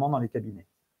d'affaires dormant dans les cabinets.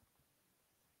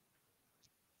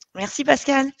 Merci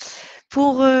Pascal.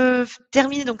 Pour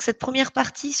terminer donc cette première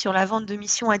partie sur la vente de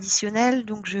missions additionnelles,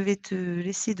 donc je vais te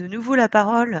laisser de nouveau la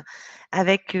parole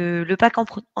avec le pack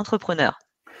entrepreneur.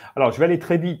 Alors, je vais aller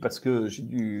très vite parce que j'ai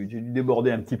dû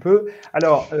déborder un petit peu.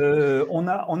 Alors, on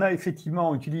a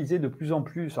effectivement utilisé de plus en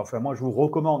plus, enfin moi je vous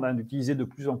recommande d'utiliser de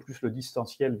plus en plus le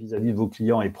distanciel vis-à-vis de vos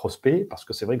clients et prospects parce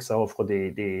que c'est vrai que ça offre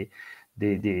des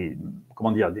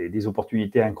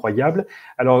opportunités incroyables.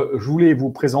 Alors, je voulais vous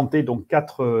présenter donc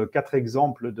quatre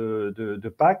exemples de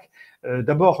PAC.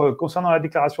 D'abord, concernant la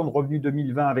déclaration de revenus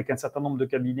 2020 avec un certain nombre de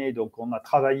cabinets, donc on a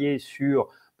travaillé sur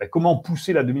comment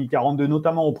pousser la 2042,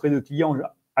 notamment auprès de clients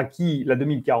à qui la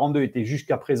 2042 était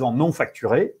jusqu'à présent non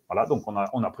facturée. Voilà, donc on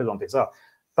a présenté ça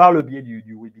par le biais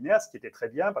du webinaire, ce qui était très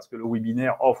bien parce que le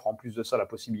webinaire offre en plus de ça la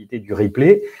possibilité du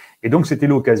replay. Et donc, c'était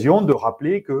l'occasion de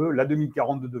rappeler que la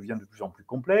 2042 devient de plus en plus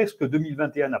complexe, que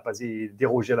 2021 n'a pas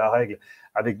dérogé à la règle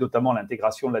avec notamment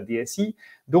l'intégration de la DSI.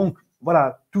 Donc,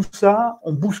 voilà, tout ça,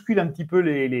 on bouscule un petit peu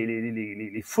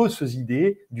les fausses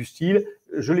idées du style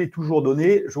 « je l'ai toujours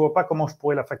donné, je ne vois pas comment je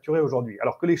pourrais la facturer aujourd'hui ».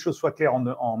 Alors que les choses soient claires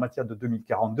en matière de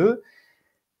 2042,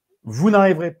 vous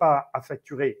n'arriverez pas à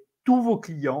facturer tous vos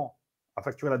clients, à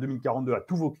facturer la 2042 à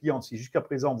tous vos clients si jusqu'à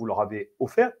présent vous leur avez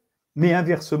offert, mais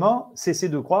inversement, cessez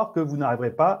de croire que vous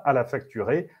n'arriverez pas à la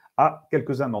facturer à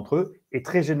quelques-uns d'entre eux et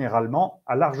très généralement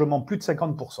à largement plus de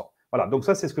 50%. Voilà, donc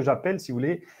ça c'est ce que j'appelle, si vous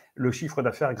voulez, le chiffre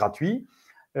d'affaires gratuit.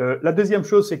 La deuxième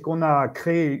chose, c'est qu'on a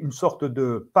créé une sorte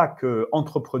de pack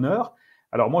entrepreneur.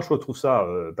 Alors moi, je retrouve ça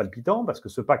palpitant parce que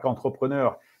ce pack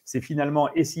entrepreneur, c'est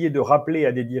finalement essayer de rappeler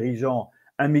à des dirigeants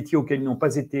un métier auquel ils n'ont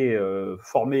pas été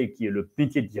formés, qui est le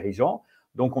métier de dirigeant.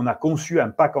 Donc, on a conçu un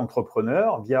pack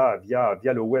entrepreneur via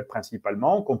le web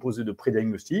principalement, composé de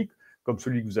pré-diagnostics, comme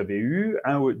celui que vous avez eu,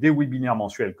 des webinaires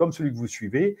mensuels comme celui que vous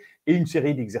suivez, et une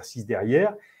série d'exercices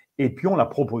derrière. Et puis, on l'a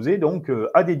proposé donc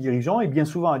à des dirigeants, et bien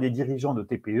souvent à des dirigeants de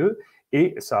TPE,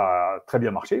 et ça a très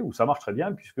bien marché, ou ça marche très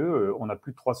bien, puisqu'on a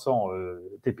plus de 300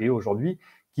 TPE aujourd'hui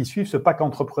qui suivent ce pack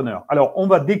entrepreneur. Alors, on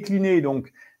va décliner,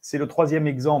 donc, c'est le troisième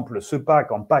exemple, ce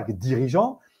pack en pack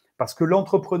dirigeant, parce que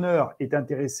l'entrepreneur est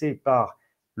intéressé par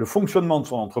le fonctionnement de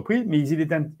son entreprise, mais il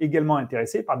est également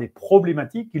intéressé par des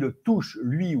problématiques qui le touchent,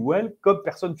 lui ou elle, comme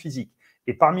personne physique.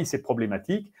 Et parmi ces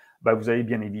problématiques, vous avez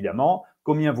bien évidemment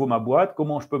combien vaut ma boîte,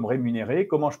 comment je peux me rémunérer,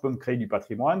 comment je peux me créer du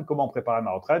patrimoine, comment préparer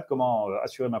ma retraite, comment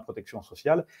assurer ma protection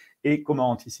sociale et comment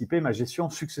anticiper ma gestion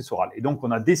successorale. Et donc,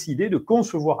 on a décidé de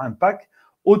concevoir un pack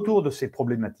autour de ces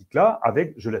problématiques-là,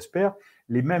 avec, je l'espère,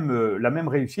 la même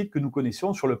réussite que nous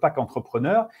connaissions sur le pack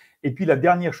entrepreneur. Et puis, la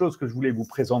dernière chose que je voulais vous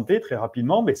présenter très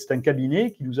rapidement, c'est un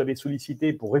cabinet qui nous avait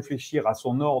sollicité pour réfléchir à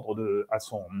son offre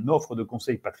de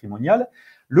conseil patrimonial.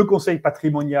 Le conseil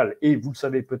patrimonial est, vous le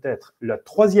savez peut-être, la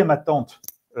troisième attente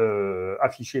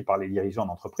affichée par les dirigeants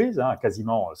d'entreprise,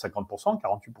 quasiment 50%,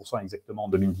 48% exactement en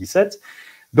 2017.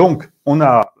 Donc, on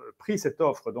a pris cette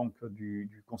offre donc,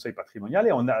 du conseil patrimonial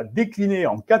et on a décliné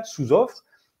en 4 sous-offres.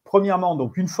 Premièrement,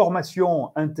 donc une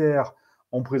formation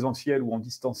en présentiel ou en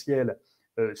distanciel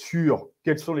sur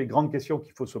quelles sont les grandes questions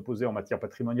qu'il faut se poser en matière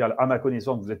patrimoniale. À ma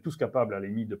connaissance, vous êtes tous capables, à la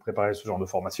limite, de préparer ce genre de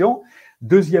formation.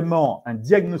 Deuxièmement, un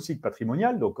diagnostic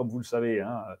patrimonial. Donc, comme vous le savez,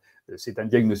 c'est un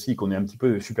diagnostic, on est un petit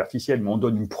peu superficiel, mais on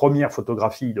donne une première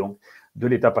photographie donc, de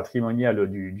l'état patrimonial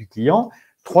du client.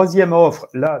 Troisième offre,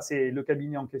 là, c'est le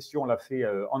cabinet en question l'a fait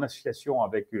en association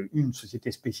avec une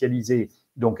société spécialisée,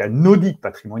 donc un audit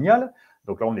patrimonial.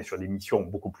 Donc là, on est sur des missions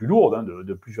beaucoup plus lourdes, hein,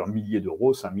 de plusieurs milliers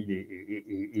d'euros, 5 000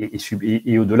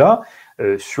 et au-delà,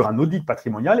 sur un audit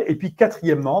patrimonial. Et puis,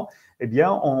 quatrièmement, eh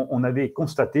bien, on avait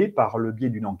constaté par le biais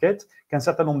d'une enquête qu'un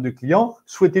certain nombre de clients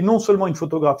souhaitaient non seulement une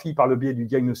photographie par le biais du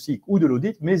diagnostic ou de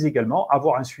l'audit, mais également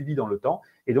avoir un suivi dans le temps.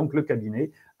 Et donc, le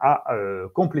cabinet a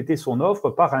complété son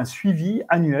offre par un suivi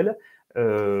annuel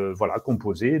voilà,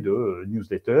 composé de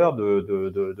newsletters,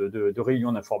 de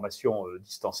réunions d'information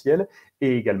distancielles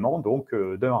et également donc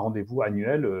d'un rendez-vous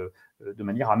annuel de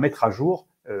manière à mettre à jour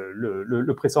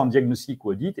le précédent diagnostic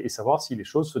ou audit et savoir si les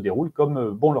choses se déroulent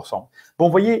comme bon leur semble. Bon,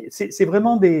 vous voyez, c'est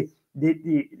vraiment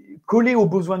coller aux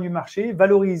besoins du marché,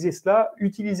 valoriser cela,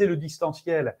 utiliser le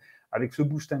distanciel avec ce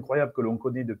boost incroyable que l'on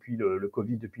connaît depuis le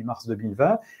Covid, depuis mars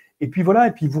 2020. Et puis voilà,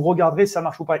 et puis vous regarderez si ça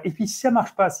marche ou pas. Et puis si ça ne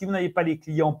marche pas, si vous n'avez pas les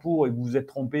clients pour et que vous vous êtes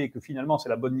trompé et que finalement c'est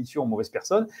la bonne mission, mauvaise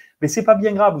personne, mais ce n'est pas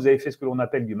bien grave, vous avez fait ce que l'on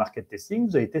appelle du market testing,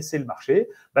 vous avez testé le marché.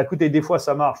 Bah, écoutez, des fois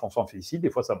ça marche, on s'en félicite, des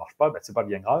fois ça ne marche pas, bah, ce n'est pas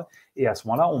bien grave. Et à ce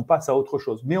moment-là, on passe à autre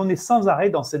chose. Mais on est sans arrêt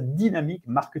dans cette dynamique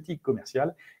marketing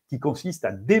commerciale qui consiste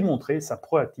à démontrer sa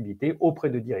proactivité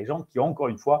auprès de dirigeants qui ont encore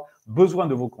une fois besoin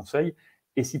de vos conseils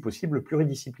et si possible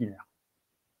pluridisciplinaires.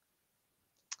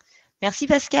 Merci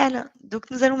Pascal. Donc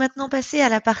nous allons maintenant passer à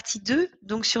la partie 2,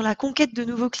 donc sur la conquête de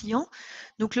nouveaux clients.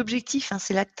 Donc l'objectif,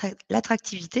 c'est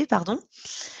l'attractivité, pardon.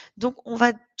 Donc on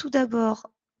va tout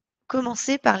d'abord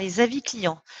commencer par les avis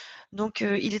clients. Donc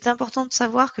il est important de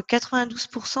savoir que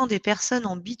 92% des personnes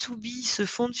en B2B se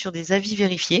fondent sur des avis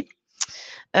vérifiés.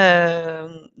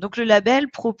 Donc le label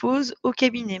propose aux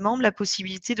cabinets membres la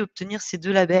possibilité d'obtenir ces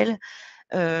 2 labels.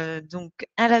 Donc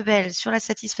un label sur la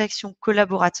satisfaction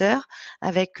collaborateur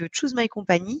avec Choose My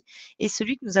Company et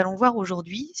celui que nous allons voir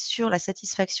aujourd'hui sur la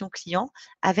satisfaction client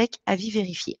avec avis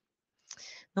vérifié.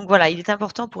 Donc voilà, il est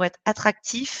important pour être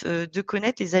attractif de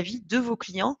connaître les avis de vos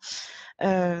clients.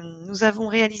 Nous avons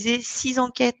réalisé 6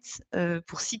 enquêtes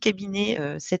pour 6 cabinets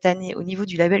cette année au niveau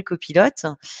du label copilote.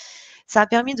 Ça a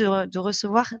permis de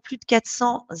recevoir plus de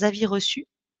 400 avis reçus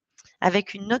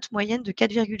avec une note moyenne de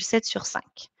 4,7 sur 5.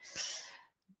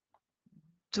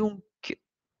 Donc,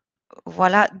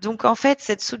 voilà. Donc, en fait,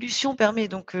 cette solution permet,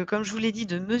 donc, comme je vous l'ai dit,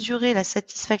 de mesurer la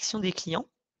satisfaction des clients.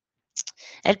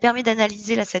 Elle permet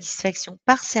d'analyser la satisfaction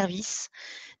par service,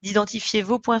 d'identifier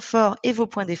vos points forts et vos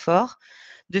points d'effort,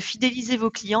 de fidéliser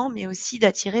vos clients, mais aussi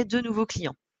d'attirer de nouveaux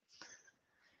clients.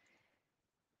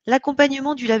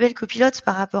 L'accompagnement du label copilote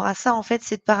par rapport à ça, en fait,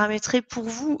 c'est de paramétrer pour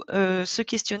vous ce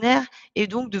questionnaire et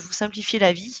donc de vous simplifier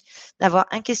la vie, d'avoir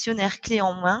un questionnaire clé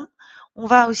en main. On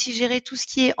va aussi gérer tout ce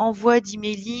qui est envoi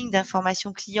d'emailing,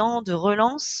 d'informations clients, de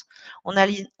relance. On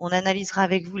analysera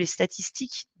avec vous les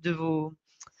statistiques de vos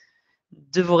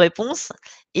réponses.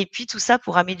 Et puis tout ça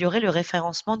pour améliorer le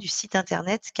référencement du site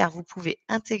Internet, car vous pouvez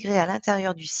intégrer à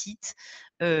l'intérieur du site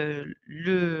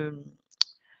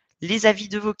les avis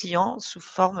de vos clients sous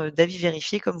forme d'avis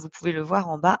vérifiés, comme vous pouvez le voir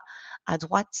en bas à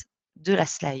droite de la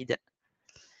slide.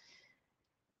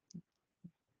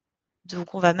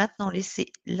 Donc, on va maintenant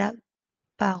laisser la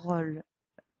parole.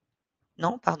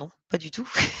 Non, pardon, pas du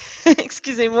tout.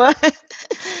 Excusez-moi.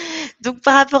 Donc,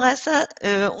 par rapport à ça,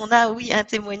 on a, oui, un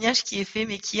témoignage qui est fait,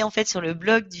 mais qui est en fait sur le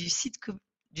blog du site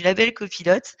du label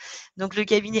copilote, donc le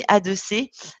cabinet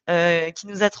A2C, qui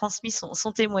nous a transmis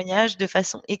son témoignage de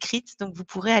façon écrite. Donc, vous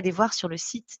pourrez aller voir sur le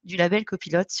site du label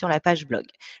copilote sur la page blog.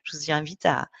 Je vous invite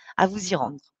à vous y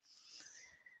rendre.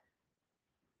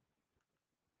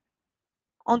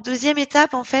 En deuxième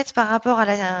étape, en fait, par rapport à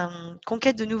la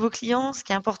conquête de nouveaux clients, ce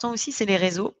qui est important aussi, c'est les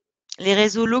réseaux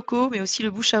locaux, mais aussi le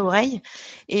bouche à oreille.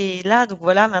 Et là, donc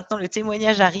voilà, maintenant le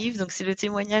témoignage arrive. Donc c'est le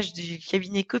témoignage du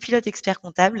cabinet copilote expert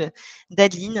comptable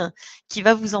d'Adeline qui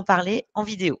va vous en parler en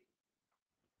vidéo.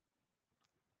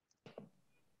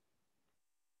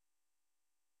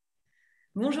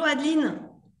 Bonjour Adeline.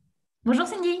 Bonjour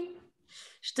Cyndie.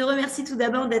 Je te remercie tout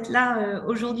d'abord d'être là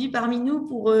aujourd'hui parmi nous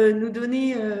pour nous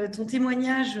donner ton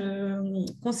témoignage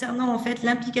concernant en fait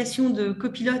l'implication de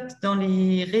copilotes dans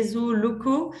les réseaux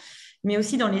locaux, mais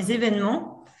aussi dans les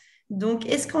événements. Donc,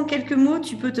 est-ce qu'en quelques mots,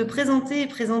 tu peux te présenter et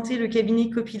présenter le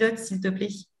cabinet copilote, s'il te plaît?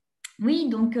 Oui,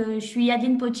 donc je suis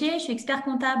Adeline Potier, je suis expert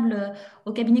comptable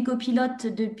au cabinet copilote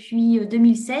depuis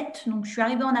 2007. Donc, je suis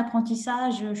arrivée en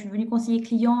apprentissage, je suis devenue conseiller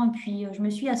client et puis je me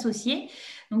suis associée.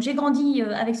 Donc, j'ai grandi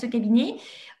avec ce cabinet.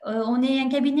 On est un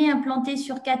cabinet implanté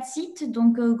sur 4 sites,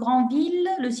 donc Granville,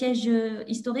 le siège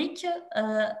historique,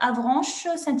 Avranches,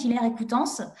 Saint-Hilaire et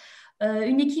Coutances.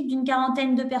 Une équipe d'une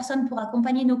 40aine de personnes pour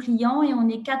accompagner nos clients et on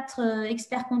est 4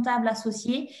 experts comptables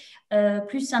associés,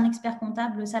 plus un expert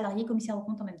comptable salarié commissaire aux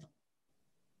comptes en même temps.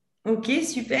 Ok,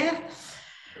 super.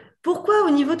 Pourquoi, au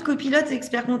niveau de copilote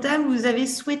expert comptable, vous avez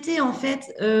souhaité en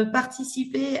fait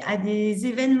participer à des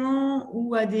événements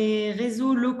ou à des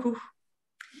réseaux locaux?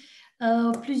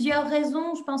 Plusieurs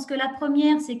raisons. Je pense que la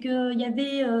première, c'est qu'il y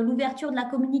avait l'ouverture de la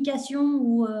communication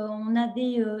où on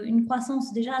avait une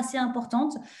croissance déjà assez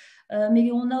importante.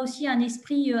 Mais on a aussi un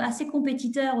esprit assez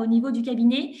compétiteur au niveau du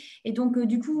cabinet. Et donc,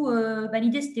 du coup,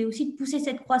 l'idée, c'était aussi de pousser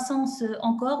cette croissance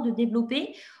encore, de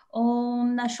développer.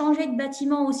 On a changé de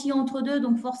bâtiment aussi entre deux.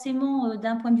 Donc, forcément,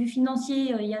 d'un point de vue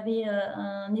financier, il y avait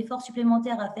un effort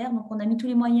supplémentaire à faire. Donc, on a mis tous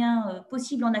les moyens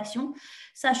possibles en action,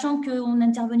 sachant qu'on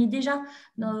intervenait déjà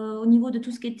au niveau de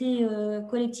tout ce qui était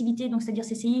collectivité, donc c'est-à-dire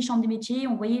CCI, Chambre des métiers.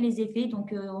 On voyait les effets.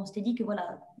 Donc, on s'était dit que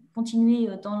voilà, continuer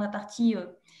dans la partie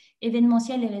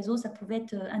événementiel et réseau, ça pouvait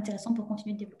être intéressant pour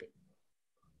continuer de développer.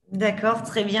 D'accord,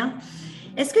 très bien.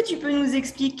 Est-ce que tu peux nous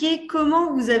expliquer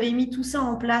comment vous avez mis tout ça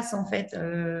en place, en fait,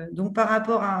 donc par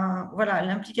rapport à voilà,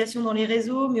 l'implication dans les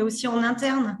réseaux, mais aussi en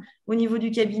interne au niveau du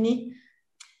cabinet?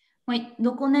 Oui,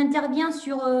 donc on intervient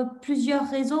sur plusieurs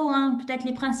réseaux, hein, peut-être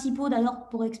les principaux d'ailleurs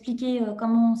pour expliquer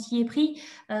comment on s'y est pris.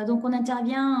 Donc on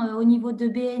intervient au niveau de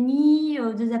BNI,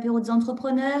 des apéros des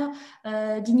entrepreneurs,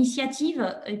 d'initiatives.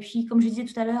 Et puis comme je disais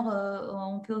tout à l'heure,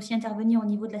 on peut aussi intervenir au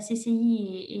niveau de la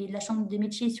CCI et de la Chambre des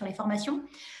métiers sur les formations.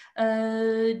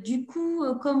 Du coup,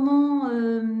 comment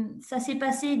ça s'est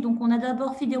passé? Donc on a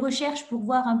d'abord fait des recherches pour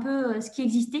voir un peu ce qui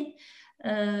existait.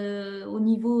 Au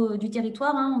niveau du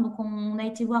territoire, hein. Donc, on a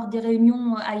été voir des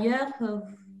réunions ailleurs,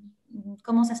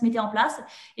 comment ça se mettait en place.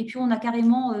 Et puis, on a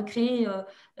carrément créé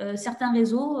certains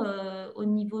réseaux au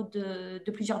niveau de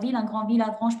plusieurs villes. Un grand ville à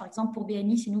Avranches, par exemple, pour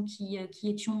BNI, c'est nous qui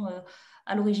étions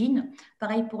à l'origine.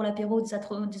 Pareil pour l'apéro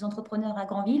des entrepreneurs à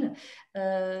Granville.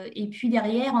 Et puis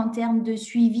derrière, en termes de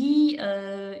suivi,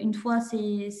 une fois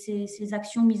ces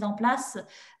actions mises en place,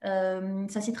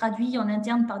 ça s'est traduit en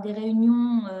interne par des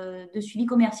réunions de suivi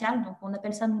commercial. Donc, on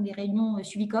appelle ça, nous, des réunions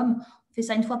suivi-com. On fait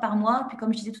ça une fois par mois. Puis,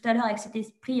 comme je disais tout à l'heure, avec cet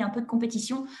esprit un peu de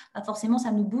compétition, forcément,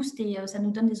 ça nous booste et ça nous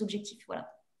donne des objectifs.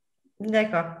 Voilà.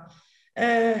 D'accord.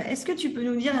 Est-ce que tu peux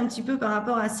nous dire un petit peu par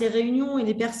rapport à ces réunions et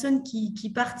les personnes qui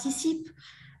participent,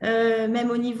 même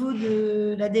au niveau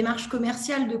de la démarche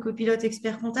commerciale de copilote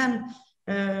expert comptable?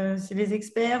 C'est les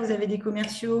experts, vous avez des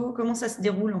commerciaux, comment ça se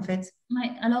déroule en fait?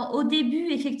 Ouais, alors au début,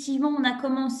 effectivement, on a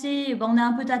commencé, on a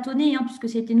un peu tâtonné hein, puisque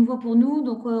c'était nouveau pour nous.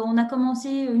 Donc, on a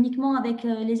commencé uniquement avec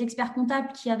les experts comptables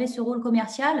qui avaient ce rôle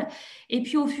commercial. Et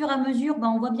puis, au fur et à mesure,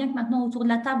 on voit bien que maintenant, autour de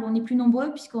la table, on est plus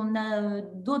nombreux puisqu'on a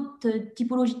d'autres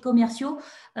typologies de commerciaux.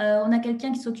 On a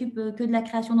quelqu'un qui s'occupe que de la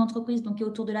création d'entreprise, donc qui est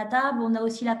autour de la table. On a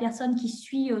aussi la personne qui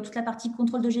suit toute la partie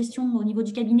contrôle de gestion au niveau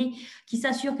du cabinet, qui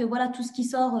s'assure que voilà, tout ce qui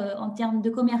sort en termes de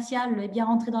commercial est bien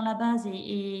rentré dans la base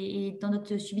et dans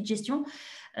notre suivi de gestion.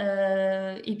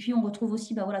 Et puis, on retrouve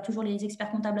aussi voilà, toujours les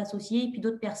experts comptables associés et puis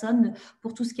d'autres personnes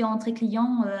pour tout ce qui est entrée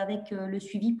client avec le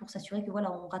suivi pour s'assurer que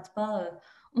voilà, on rate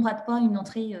pas une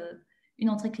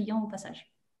entrée client au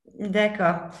passage.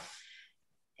 D'accord.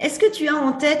 Est-ce que tu as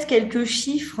en tête quelques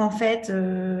chiffres, en fait,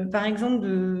 par exemple,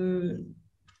 de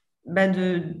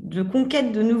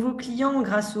conquête de nouveaux clients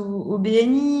grâce au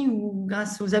BNI ou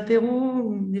grâce aux apéros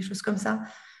ou des choses comme ça?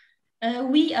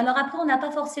 Oui, alors après, on n'a pas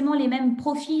forcément les mêmes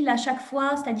profils à chaque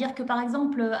fois. C'est-à-dire que, par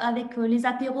exemple, avec les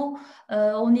apéros,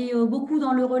 on est beaucoup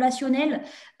dans le relationnel,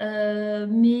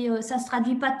 mais ça ne se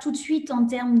traduit pas tout de suite en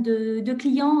termes de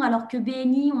clients, alors que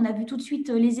BNI, on a vu tout de suite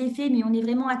les effets, mais on est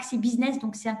vraiment axé business,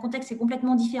 donc c'est un contexte qui est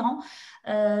complètement différent.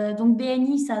 Donc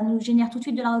BNI, ça nous génère tout de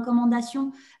suite de la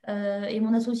recommandation. Et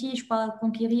mon associé, je crois,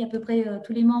 conquérit à peu près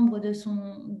tous les membres de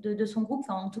son groupe,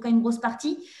 enfin en tout cas une grosse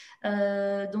partie.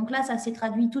 Donc là, ça s'est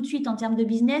traduit tout de suite en termes de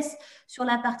business. Sur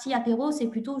la partie apéro, c'est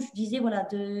plutôt, je disais, voilà,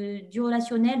 du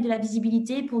relationnel, de la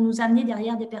visibilité pour nous amener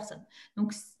derrière des personnes.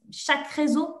 Donc, chaque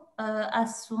réseau a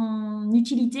son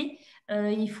utilité.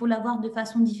 Il faut l'avoir de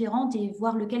façon différente et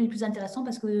voir lequel est le plus intéressant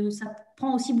parce que ça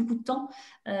prend aussi beaucoup de temps.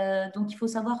 Donc, il faut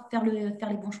savoir faire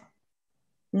les bons choix.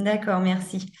 D'accord,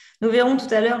 merci. Nous verrons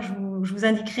tout à l'heure, je vous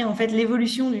indiquerai en fait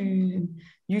l'évolution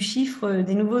du chiffre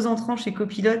des nouveaux entrants chez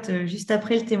Copilote juste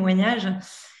après le témoignage.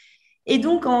 Et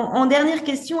donc, en dernière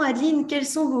question, Adeline, quelles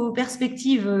sont vos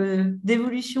perspectives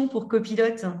d'évolution pour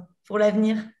Copilote pour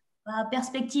l'avenir?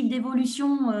 Perspective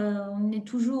d'évolution, on est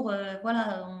toujours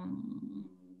voilà,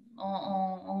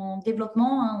 en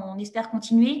développement, hein, on espère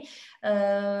continuer.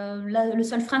 Le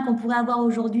seul frein qu'on pourrait avoir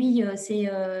aujourd'hui, c'est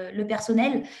le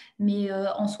personnel, mais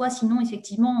en soi, sinon,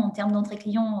 effectivement, en termes d'entrée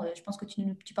client, je pense que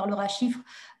tu parleras chiffres,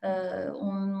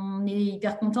 on est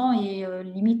hyper content et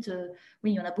limite,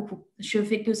 oui, il y en a beaucoup. Je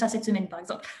fais que ça cette semaine, par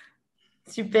exemple.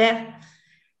 Super,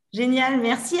 génial,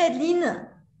 merci Adeline.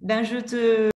 Ben, je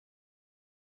te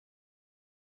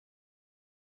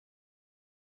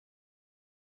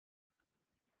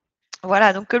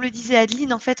Voilà, donc comme le disait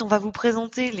Adeline, en fait, on va vous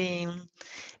présenter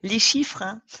les chiffres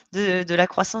hein, de la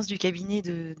croissance du cabinet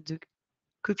de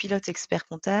copilote expert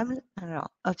comptable. Alors,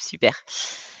 hop, super.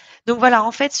 Donc voilà,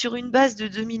 en fait, sur une base de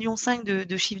 2,5 millions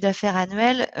de chiffre d'affaires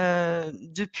annuel,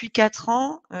 depuis 4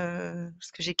 ans,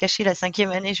 parce que j'ai caché la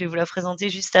 5e année, je vais vous la présenter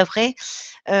juste après,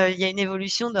 il y a une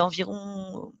évolution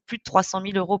d'environ plus de 300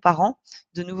 000 € par an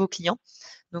de nouveaux clients.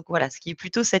 Donc voilà, ce qui est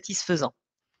plutôt satisfaisant.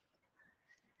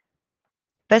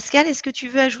 Pascal, est-ce que tu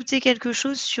veux ajouter quelque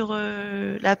chose sur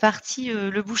la partie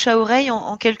le bouche à oreille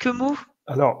en quelques mots?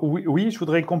 Alors oui, je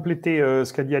voudrais compléter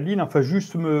ce qu'a dit Adeline, enfin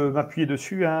juste m'appuyer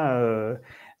dessus. Hein,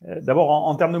 d'abord,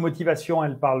 en termes de motivation,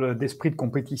 elle parle d'esprit de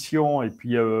compétition et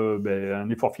puis un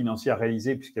effort financier à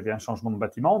réaliser puisqu'il y avait un changement de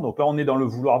bâtiment. Donc là, on est dans le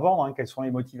vouloir vendre. Hein, quelles sont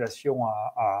les motivations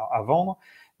à vendre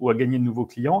ou à gagner de nouveaux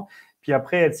clients? Puis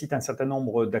après, elle cite un certain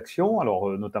nombre d'actions, alors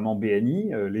notamment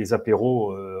BNI, les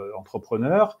apéros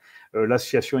entrepreneurs,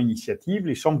 l'association Initiative,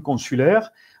 les chambres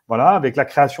consulaires. Voilà, avec la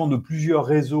création de plusieurs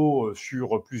réseaux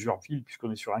sur plusieurs villes,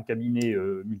 puisqu'on est sur un cabinet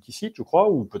multisite, je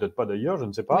crois, ou peut-être pas d'ailleurs, je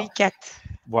ne sais pas. Oui, 4.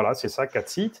 Voilà, c'est ça, 4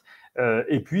 sites.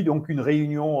 Et puis donc une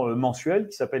réunion mensuelle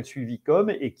qui s'appelle Suivi.com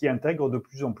et qui intègre de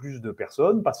plus en plus de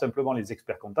personnes, pas simplement les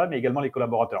experts comptables, mais également les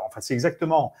collaborateurs. Enfin, c'est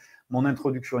exactement mon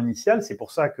introduction initiale. C'est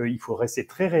pour ça qu'il faut rester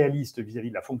très réaliste vis-à-vis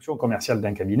de la fonction commerciale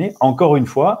d'un cabinet. Encore une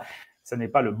fois, ça n'est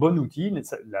pas le bon outil.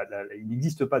 Il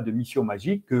n'existe pas de mission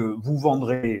magique que vous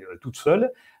vendrez toute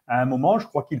seule. À un moment, je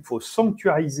crois qu'il faut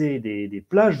sanctuariser des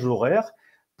plages horaires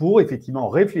pour effectivement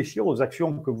réfléchir aux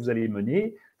actions que vous allez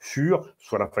mener sur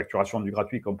soit la facturation du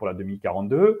gratuit comme pour la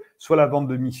 2042, soit la vente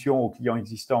de missions aux clients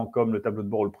existants comme le tableau de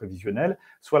bord ou le prévisionnel,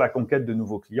 soit la conquête de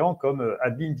nouveaux clients comme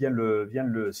Adeline vient de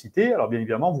le citer. Alors bien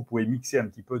évidemment, vous pouvez mixer un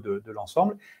petit peu de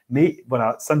l'ensemble, mais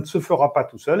voilà, ça ne se fera pas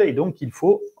tout seul et donc il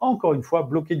faut encore une fois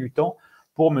bloquer du temps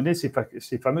pour mener ces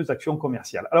fameuses actions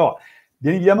commerciales. Alors,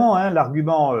 bien évidemment, hein,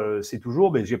 l'argument, c'est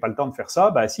toujours, j'ai pas le temps de faire ça.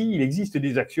 Bah si, il existe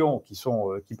des actions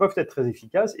qui peuvent être très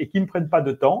efficaces et qui ne prennent pas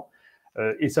de temps.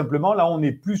 Et simplement, là, on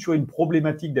n'est plus sur une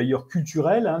problématique d'ailleurs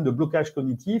culturelle, hein, de blocage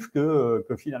cognitif que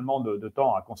finalement de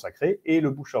temps à consacrer. Et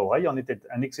le bouche à oreille en était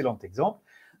un excellent exemple.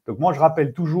 Donc moi, je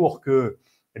rappelle toujours que,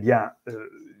 eh bien,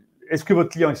 est-ce que votre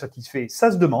client est satisfait?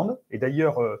 Ça se demande. Et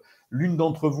d'ailleurs, l'une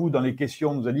d'entre vous, dans les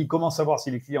questions, nous a dit comment savoir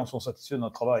si les clients sont satisfaits de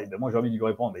notre travail. Ben, moi, j'ai envie de lui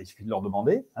répondre, il suffit de leur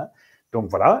demander. Hein. Donc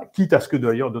voilà, quitte à ce que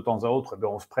d'ailleurs, de temps à autre,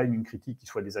 on se prenne une critique qui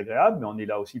soit désagréable, mais on est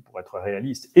là aussi pour être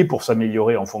réaliste et pour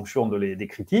s'améliorer en fonction des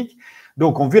critiques.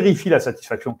 Donc on vérifie la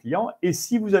satisfaction client, et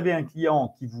si vous avez un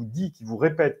client qui vous dit, qui vous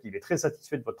répète qu'il est très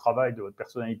satisfait de votre travail, de votre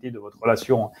personnalité, de votre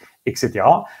relation, etc.,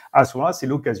 à ce moment-là, c'est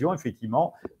l'occasion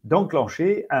effectivement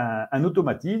d'enclencher un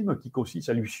automatisme qui consiste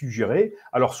à lui suggérer,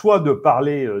 alors soit de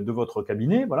parler de votre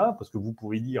cabinet, voilà, parce que vous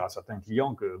pouvez dire à certains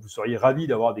clients que vous seriez ravi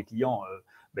d'avoir des clients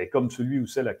comme celui ou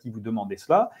celle à qui vous demandez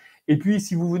cela. Et puis,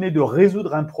 si vous venez de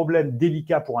résoudre un problème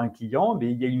délicat pour un client,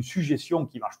 il y a une suggestion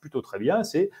qui marche plutôt très bien,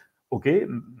 c'est OK,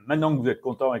 maintenant que vous êtes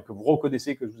content et que vous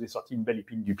reconnaissez que je vous ai sorti une belle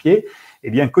épine du pied,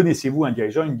 eh bien, connaissez-vous un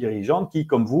dirigeant, une dirigeante qui,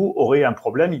 comme vous, aurait un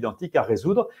problème identique à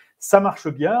résoudre. Ça marche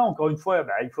bien. Encore une fois,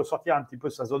 il faut sortir un petit peu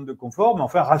de sa zone de confort, mais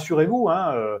enfin, rassurez-vous,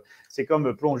 hein, c'est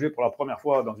comme plonger pour la première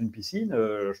fois dans une piscine.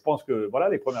 Je pense que voilà,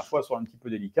 les premières fois sont un petit peu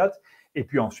délicates. Et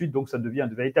puis ensuite, donc, ça devient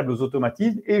de véritables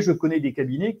automatismes. Et je connais des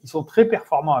cabinets qui sont très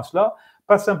performants à cela,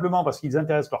 pas simplement parce qu'ils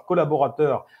intéressent leurs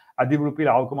collaborateurs à développer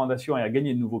la recommandation et à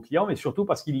gagner de nouveaux clients, mais surtout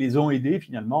parce qu'ils les ont aidés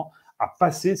finalement à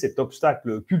passer cet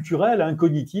obstacle culturel,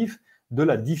 cognitif, de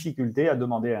la difficulté à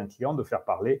demander à un client de faire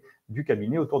parler du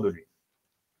cabinet autour de lui.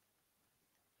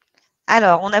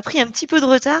 Alors, on a pris un petit peu de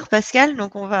retard, Pascal,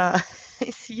 donc on va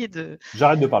essayer de…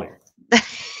 J'arrête de parler.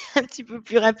 un petit peu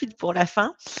plus rapide pour la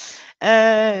fin.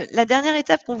 La dernière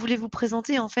étape qu'on voulait vous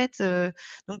présenter, en fait,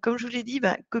 donc comme je vous l'ai dit,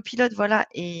 Copilote, voilà,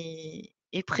 est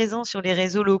présent sur les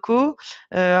réseaux locaux,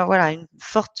 voilà, une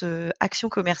forte action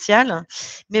commerciale.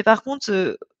 Mais par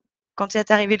contre, quand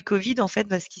est arrivé le Covid, en fait,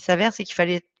 ce qui s'avère, c'est qu'il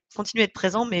fallait continuer à être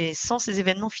présent, mais sans ces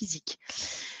événements physiques.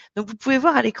 Donc, vous pouvez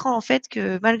voir à l'écran, en fait,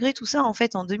 que malgré tout ça, en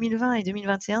fait, en 2020 et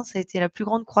 2021, ça a été la plus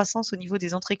grande croissance au niveau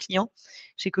des entrées clients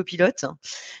chez Copilote.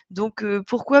 Donc,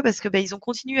 pourquoi? Parce que ils ont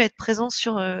continué à être présents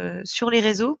sur les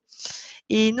réseaux,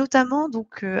 et notamment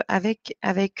donc avec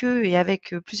eux et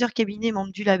avec plusieurs cabinets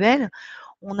membres du label,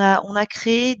 on a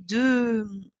créé deux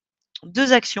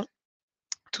actions.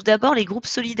 Tout d'abord, les groupes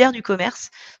solidaires du commerce,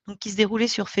 donc qui se déroulaient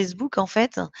sur Facebook, en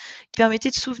fait, qui permettaient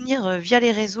de soutenir via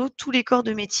les réseaux tous les corps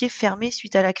de métier fermés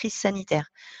suite à la crise sanitaire.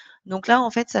 Donc là, en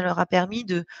fait, ça leur a permis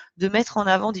de mettre en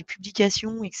avant des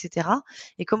publications, etc.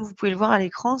 Et comme vous pouvez le voir à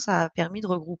l'écran, ça a permis de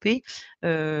regrouper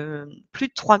plus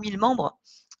de 3000 membres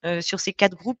sur ces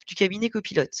 4 groupes du cabinet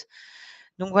Copilote.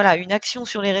 Donc voilà, une action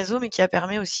sur les réseaux, mais qui a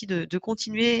permis aussi de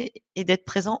continuer et d'être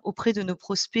présent auprès de nos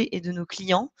prospects et de nos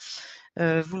clients.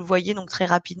 Vous le voyez donc très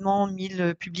rapidement,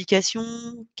 1000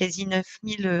 publications, quasi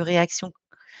 9000 réactions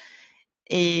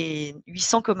et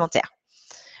 800 commentaires.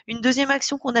 Une deuxième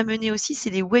action qu'on a menée aussi, c'est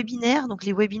les webinaires. Donc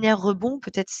les webinaires rebonds,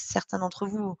 peut-être certains d'entre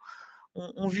vous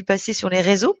ont vu passer sur les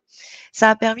réseaux. Ça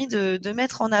a permis de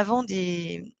mettre en avant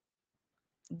des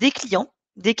clients,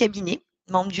 des cabinets,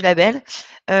 membres du label,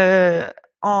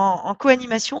 en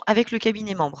co-animation avec le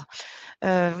cabinet membre.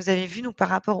 Vous avez vu, donc, par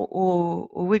rapport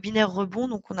au webinaire rebond,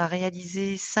 donc on a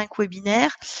réalisé 5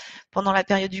 webinaires pendant la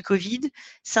période du Covid,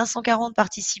 540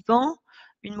 participants,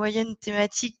 une moyenne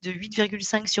thématique de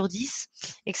 8,5 sur 10,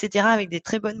 etc., avec des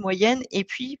très bonnes moyennes, et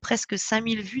puis presque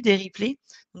 5000 vues des replays,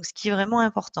 donc ce qui est vraiment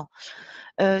important.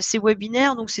 Ces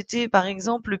webinaires, donc c'était par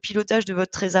exemple le pilotage de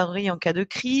votre trésorerie en cas de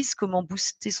crise, comment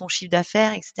booster son chiffre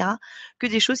d'affaires, etc., que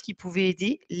des choses qui pouvaient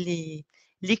aider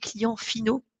les clients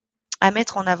finaux à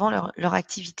mettre en avant leur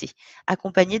activité,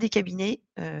 accompagnés des cabinets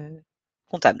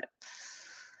comptables.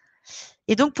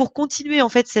 Et donc, pour continuer en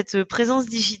fait cette présence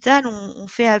digitale, on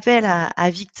fait appel à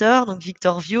Victor, donc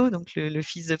Victor Viaud, donc le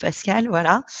fils de Pascal,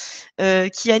 voilà,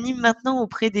 qui anime maintenant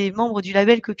auprès des membres du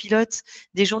label Copilote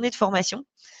des journées de formation,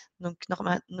 donc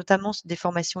notamment des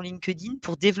formations LinkedIn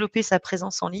pour développer sa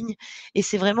présence en ligne. Et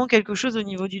c'est vraiment quelque chose au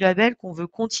niveau du label qu'on veut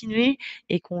continuer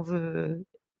et où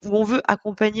on veut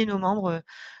accompagner nos membres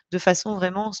de façon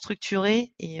vraiment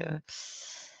structurée et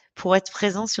pour être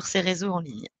présent sur ces réseaux en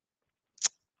ligne.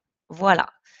 Voilà.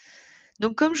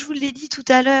 Donc, comme je vous l'ai dit tout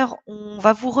à l'heure, on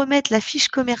va vous remettre la fiche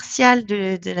commerciale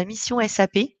de la mission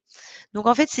SAP. Donc,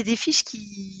 en fait, c'est des fiches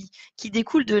qui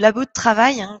découlent de labos de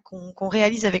travail qu'on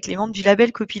réalise avec les membres du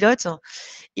label Copilote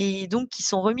et donc qui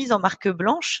sont remises en marque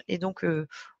blanche. Et donc,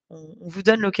 on vous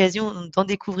donne l'occasion d'en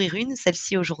découvrir une,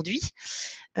 celle-ci aujourd'hui,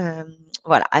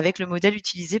 voilà, avec le modèle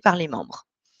utilisé par les membres.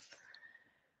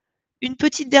 Une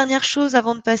petite dernière chose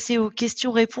avant de passer aux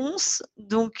questions-réponses,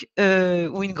 donc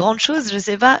ou une grande chose, je ne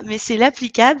sais pas, mais c'est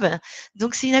l'applicable.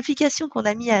 Donc c'est une application qu'on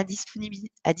a mis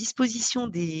à disposition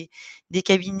des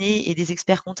cabinets et des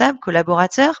experts comptables,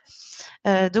 collaborateurs.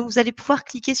 Donc vous allez pouvoir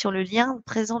cliquer sur le lien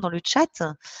présent dans le chat,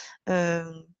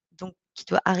 donc qui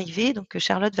doit arriver, donc que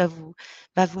Charlotte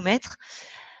va vous mettre.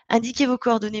 Indiquez vos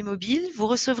coordonnées mobiles, vous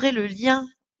recevrez le lien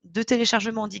de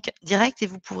téléchargement direct et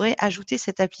vous pourrez ajouter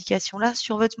cette application-là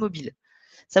sur votre mobile.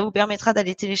 Ça vous permettra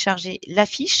d'aller télécharger la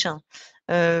fiche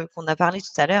qu'on a parlé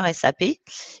tout à l'heure, SAP,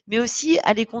 mais aussi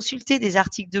aller consulter des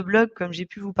articles de blog, comme j'ai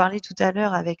pu vous parler tout à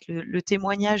l'heure avec le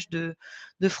témoignage de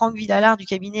Franck Vidalard du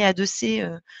cabinet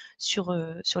A2C sur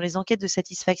les enquêtes de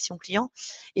satisfaction client,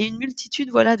 et une multitude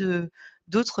voilà,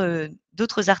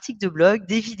 d'autres articles de blog,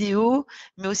 des vidéos,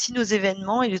 mais aussi nos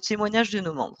événements et le témoignage de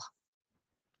nos membres.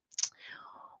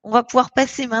 On va pouvoir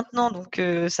passer maintenant, donc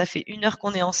ça fait 1 heure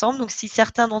qu'on est ensemble, donc si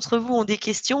certains d'entre vous ont des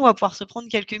questions, on va pouvoir se prendre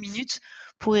quelques minutes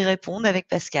pour y répondre avec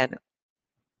Pascal.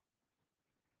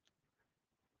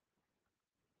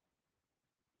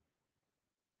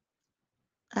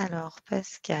 Alors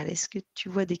Pascal, est-ce que tu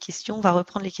vois des questions? On va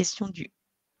reprendre les questions du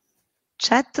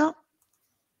chat.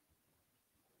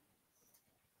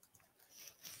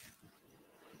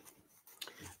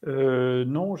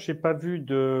 Non, je n'ai pas vu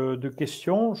de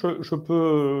questions. Je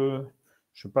peux,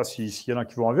 je ne sais pas s'il y en a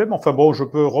qui vont arriver, mais enfin bon, je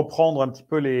peux reprendre un petit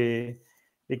peu les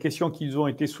questions qui nous ont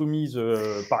été soumises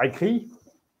par écrit.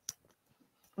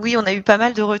 Oui, on a eu pas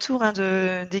mal de retours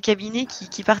des cabinets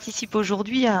qui participent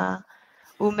aujourd'hui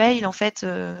au mail, en fait,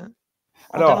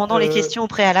 en demandant les questions au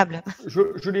préalable.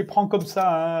 Je les prends comme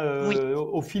ça, oui.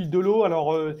 au fil de l'eau.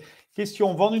 Alors,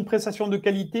 question, vendre une prestation de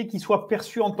qualité qui soit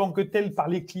perçue en tant que telle par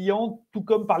les clients, tout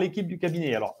comme par l'équipe du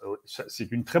cabinet. Alors,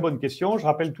 c'est une très bonne question. Je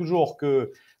rappelle toujours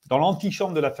que dans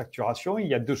l'antichambre de la facturation, il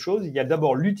y a 2 choses. Il y a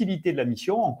d'abord l'utilité de la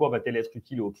mission, en quoi va-t-elle être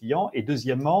utile au client, et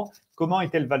deuxièmement, comment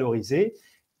est-elle valorisée.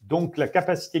 Donc, la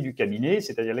capacité du cabinet,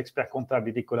 c'est-à-dire l'expert comptable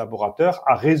et des collaborateurs,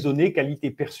 à raisonner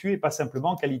qualité perçue et pas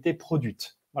simplement qualité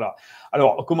produite. Voilà.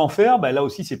 Alors, comment faire? Ben, là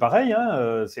aussi, c'est pareil,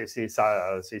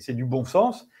 c'est du bon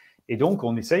sens. Et donc,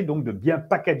 on essaye donc de bien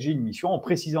packager une mission en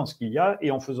précisant ce qu'il y a et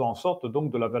en faisant en sorte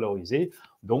donc de la valoriser,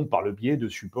 donc par le biais de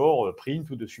supports print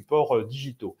ou de supports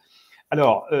digitaux.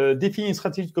 Alors, définir une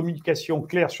stratégie de communication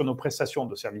claire sur nos prestations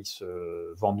de services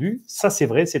vendus, ça c'est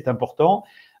vrai, c'est important.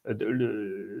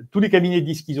 Tous les cabinets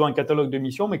disent qu'ils ont un catalogue de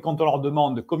missions, mais quand on leur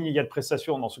demande combien il y a de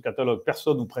prestations dans ce catalogue,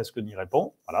 personne ou presque n'y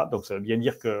répond. Voilà, donc ça veut bien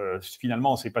dire que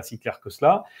finalement, c'est pas si clair que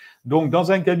cela. Donc,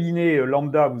 dans un cabinet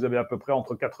lambda, vous avez à peu près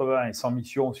entre 80 et 100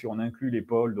 missions si on inclut les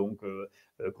pôles, donc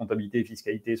comptabilité,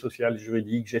 fiscalité, sociale,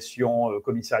 juridique, gestion,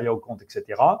 commissariat aux comptes,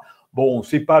 etc. Bon,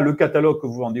 ce n'est pas le catalogue que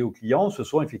vous vendez aux clients, ce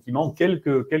sont effectivement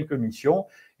quelques missions.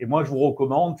 Et moi, je vous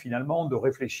recommande finalement de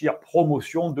réfléchir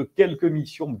promotion de quelques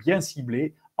missions bien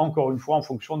ciblées, encore une fois, en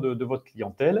fonction de votre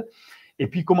clientèle. Et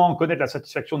puis, comment connaître la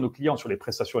satisfaction de nos clients sur les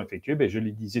prestations effectuées? Je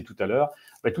le disais tout à l'heure,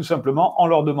 tout simplement en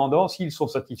leur demandant s'ils sont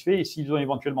satisfaits et s'ils ont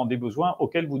éventuellement des besoins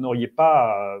auxquels vous n'auriez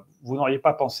pas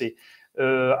pensé.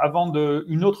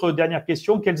 Une autre dernière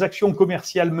question, quelles actions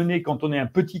commerciales mener quand on est un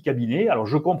petit cabinet? Alors,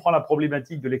 je comprends la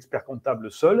problématique de l'expert comptable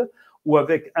seul ou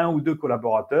avec un ou deux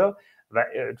collaborateurs.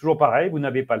 Toujours pareil, vous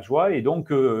n'avez pas le choix et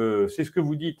donc c'est ce que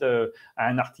vous dites à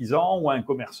un artisan ou à un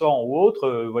commerçant ou autre.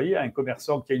 Vous voyez, un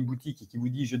commerçant qui a une boutique et qui vous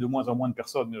dit j'ai de moins en moins de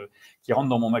personnes qui rentrent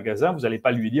dans mon magasin, vous n'allez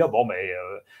pas lui dire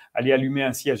allez allumer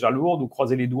un siège à Lourdes ou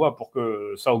croiser les doigts pour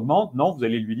que ça augmente. Non, vous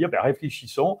allez lui dire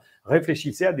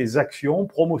réfléchissez à des actions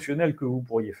promotionnelles que vous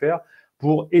pourriez faire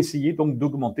pour essayer donc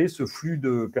d'augmenter ce flux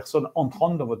de personnes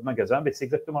entrantes dans votre magasin. C'est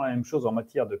exactement la même chose en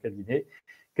matière de cabinet.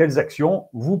 Quelles actions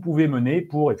vous pouvez mener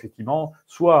pour effectivement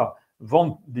soit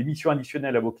vendre des missions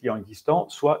additionnelles à vos clients existants,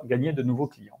 soit gagner de nouveaux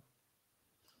clients?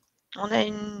 On a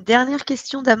une dernière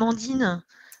question d'Amandine.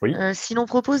 Oui. Si l'on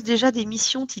propose déjà des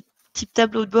missions type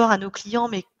tableau de bord à nos clients,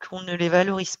 mais qu'on ne les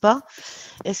valorise pas,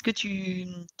 est-ce que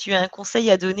tu as un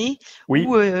conseil à donner? Oui.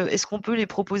 Ou est-ce qu'on peut les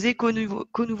proposer qu'aux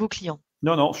nouveaux clients?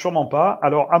 Non, sûrement pas.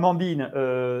 Alors, Amandine,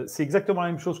 c'est exactement la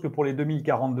même chose que pour les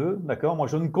 2042, d'accord? Moi,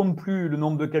 je ne compte plus le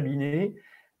nombre de cabinets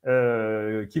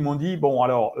qui m'ont dit,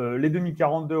 les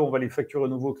 2042, on va les facturer aux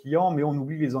nouveaux clients, mais on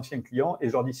oublie les anciens clients. Et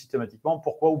je leur dis systématiquement,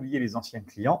 pourquoi oublier les anciens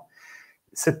clients?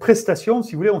 Cette prestation,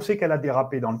 si vous voulez, on sait qu'elle a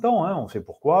dérapé dans le temps. On sait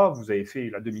pourquoi. Vous avez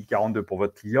fait la 2042 pour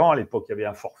votre client. À l'époque, il y avait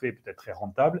un forfait peut-être très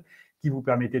rentable qui vous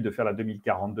permettait de faire la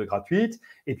 2042 gratuite.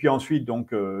 Et puis ensuite,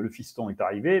 donc, le fiston est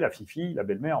arrivé, la fifi, la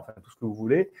belle-mère, enfin, tout ce que vous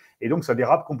voulez. Et donc, ça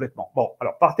dérape complètement. Bon,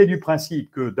 alors, partez du principe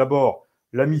que d'abord,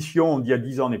 la mission d'il y a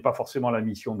 10 ans n'est pas forcément la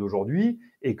mission d'aujourd'hui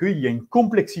et qu'il y a une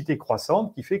complexité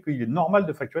croissante qui fait qu'il est normal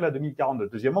de facturer la 2042.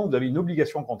 Deuxièmement, vous avez une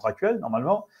obligation contractuelle,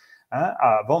 normalement,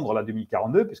 à vendre la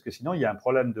 2042, puisque sinon, il y a un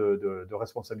problème de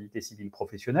responsabilité civile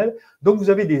professionnelle. Donc, vous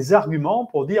avez des arguments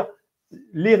pour dire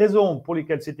les raisons pour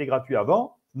lesquelles c'était gratuit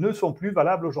avant ne sont plus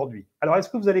valables aujourd'hui. Alors, est-ce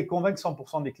que vous allez convaincre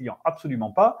 100% des clients?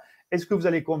 Absolument pas. Est-ce que vous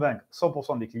allez convaincre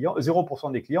 100% des clients,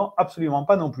 0% des clients? Absolument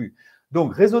pas non plus.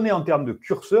 Donc, raisonnez en termes de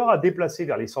curseur à déplacer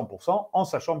vers les 100%, en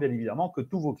sachant bien évidemment que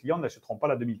tous vos clients n'achèteront pas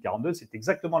la 2042. C'est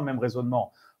exactement le même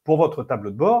raisonnement pour votre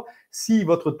tableau de bord. Si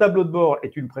votre tableau de bord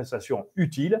est une prestation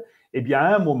utile, eh bien,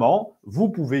 à un moment, vous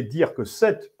pouvez dire que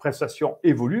cette prestation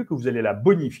évolue, que vous allez la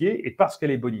bonifier, et parce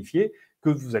qu'elle est bonifiée, que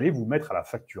vous allez vous mettre à la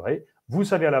facturer. Vous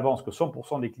savez à l'avance que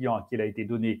 100% des clients à qui elle a été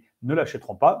donnée ne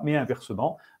l'achèteront pas, mais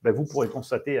inversement, vous pourrez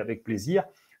constater avec plaisir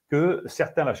que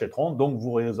certains l'achèteront, donc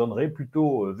vous raisonnerez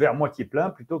plutôt vers moitié plein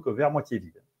plutôt que vers moitié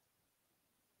vide.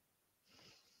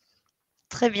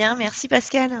 Très bien, merci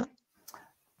Pascal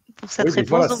pour cette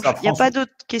réponse. Donc, il n'y a pas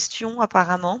d'autres questions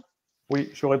apparemment. Oui,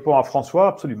 je réponds à François,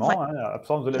 absolument. Ouais.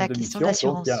 Absence de l'aide de mission,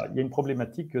 donc il y a une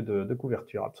problématique de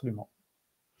couverture, absolument.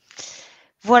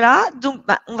 Voilà, donc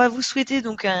on va vous souhaiter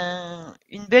donc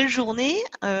une belle journée.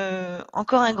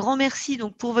 Encore un grand merci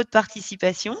donc pour votre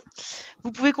participation.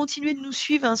 Vous pouvez continuer de nous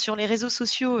suivre sur les réseaux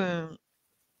sociaux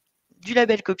du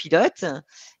label Copilote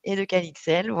et de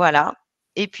Calixel, voilà.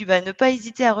 Et puis ne pas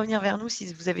hésiter à revenir vers nous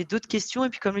si vous avez d'autres questions. Et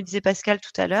puis comme le disait Pascal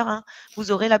tout à l'heure,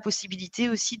 vous aurez la possibilité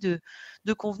aussi de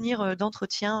convenir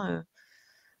d'entretien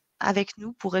avec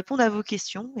nous pour répondre à vos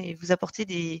questions et vous apporter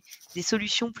des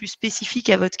solutions plus spécifiques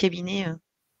à votre cabinet.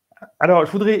 Alors,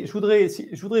 je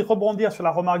voudrais rebondir sur la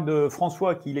remarque de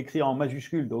François qui l'écrit en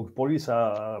majuscule. Donc, pour lui,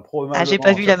 ça a probablement… j'ai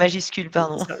pas vu la majuscule,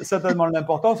 pardon. Certainement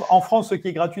l'importance. En France, ce qui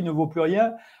est gratuit ne vaut plus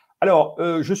rien. Alors,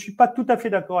 je ne suis pas tout à fait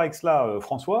d'accord avec cela,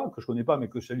 François, que je ne connais pas, mais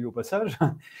que je salue au passage.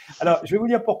 Alors, je vais vous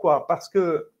dire pourquoi. Parce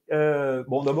que,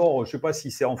 d'abord, je ne sais pas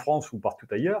si c'est en France ou partout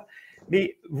ailleurs,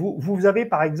 mais vous avez,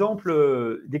 par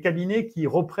exemple, des cabinets qui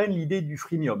reprennent l'idée du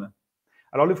freemium.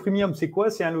 Alors, le freemium, c'est quoi?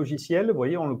 C'est un logiciel, vous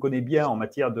voyez, on le connaît bien en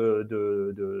matière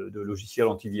de logiciels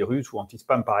antivirus ou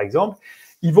anti-spam, par exemple.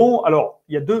 Alors,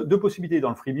 il y a deux possibilités dans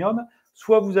le freemium.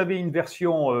 Soit vous avez une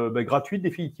version gratuite,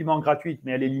 définitivement gratuite,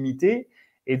 mais elle est limitée.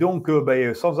 Et donc,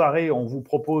 sans arrêt, on vous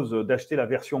propose d'acheter la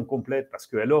version complète parce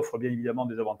qu'elle offre bien évidemment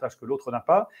des avantages que l'autre n'a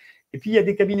pas. Et puis, il y a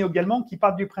des cabinets également qui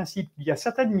partent du principe qu'il y a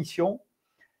certaines missions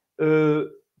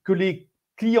que les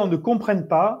clients ne comprennent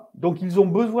pas, donc ils ont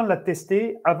besoin de la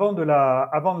tester avant de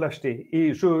l'acheter.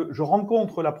 Et je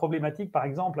rencontre la problématique, par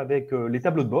exemple, avec les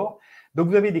tableaux de bord. Donc,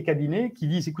 vous avez des cabinets qui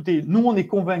disent, écoutez, nous, on est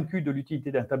convaincus de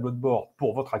l'utilité d'un tableau de bord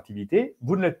pour votre activité.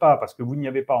 Vous ne l'êtes pas parce que vous n'y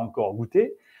avez pas encore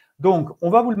goûté. Donc, on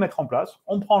va vous le mettre en place.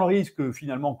 On prend le risque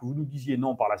finalement que vous nous disiez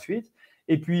non par la suite.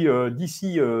 Et puis,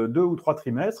 d'ici 2 ou 3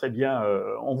 trimestres, eh bien,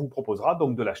 on vous proposera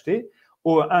donc de l'acheter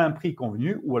à un prix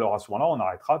convenu, ou alors à ce moment-là, on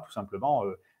arrêtera tout simplement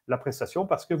la prestation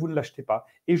parce que vous ne l'achetez pas.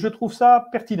 Et je trouve ça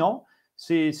pertinent.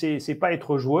 C'est pas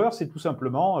être joueur, c'est tout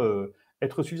simplement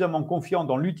être suffisamment confiant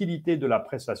dans l'utilité de la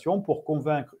prestation pour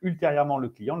convaincre ultérieurement le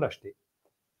client de l'acheter.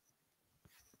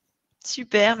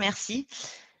 Super, merci.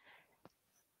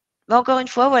 Encore une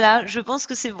fois, voilà, je pense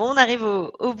que c'est bon, on arrive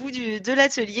au bout de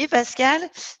l'atelier, Pascal.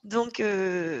 Donc,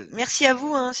 merci à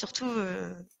vous, hein, surtout,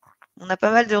 on a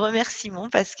pas mal de remerciements,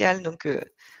 Pascal. Donc,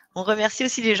 on remercie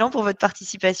aussi les gens pour votre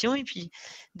participation et puis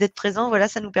d'être présent. Voilà,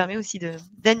 ça nous permet aussi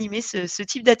d'animer ce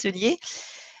type d'atelier.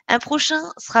 Un prochain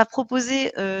sera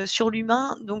proposé sur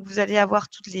l'humain. Donc, vous allez avoir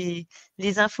toutes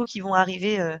les infos qui vont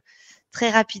arriver très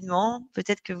rapidement.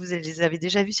 Peut-être que vous les avez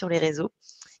déjà vues sur les réseaux,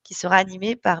 qui sera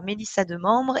animé par Mélissa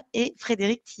Demembre et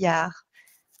Frédéric Tillard.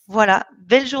 Voilà,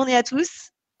 belle journée à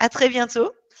tous. À très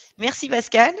bientôt. Merci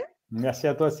Pascal. Merci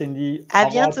à toi, Cyndie. À Au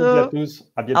revoir bientôt. à toutes et à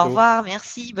tous. À bientôt. Au revoir,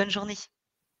 merci, bonne journée.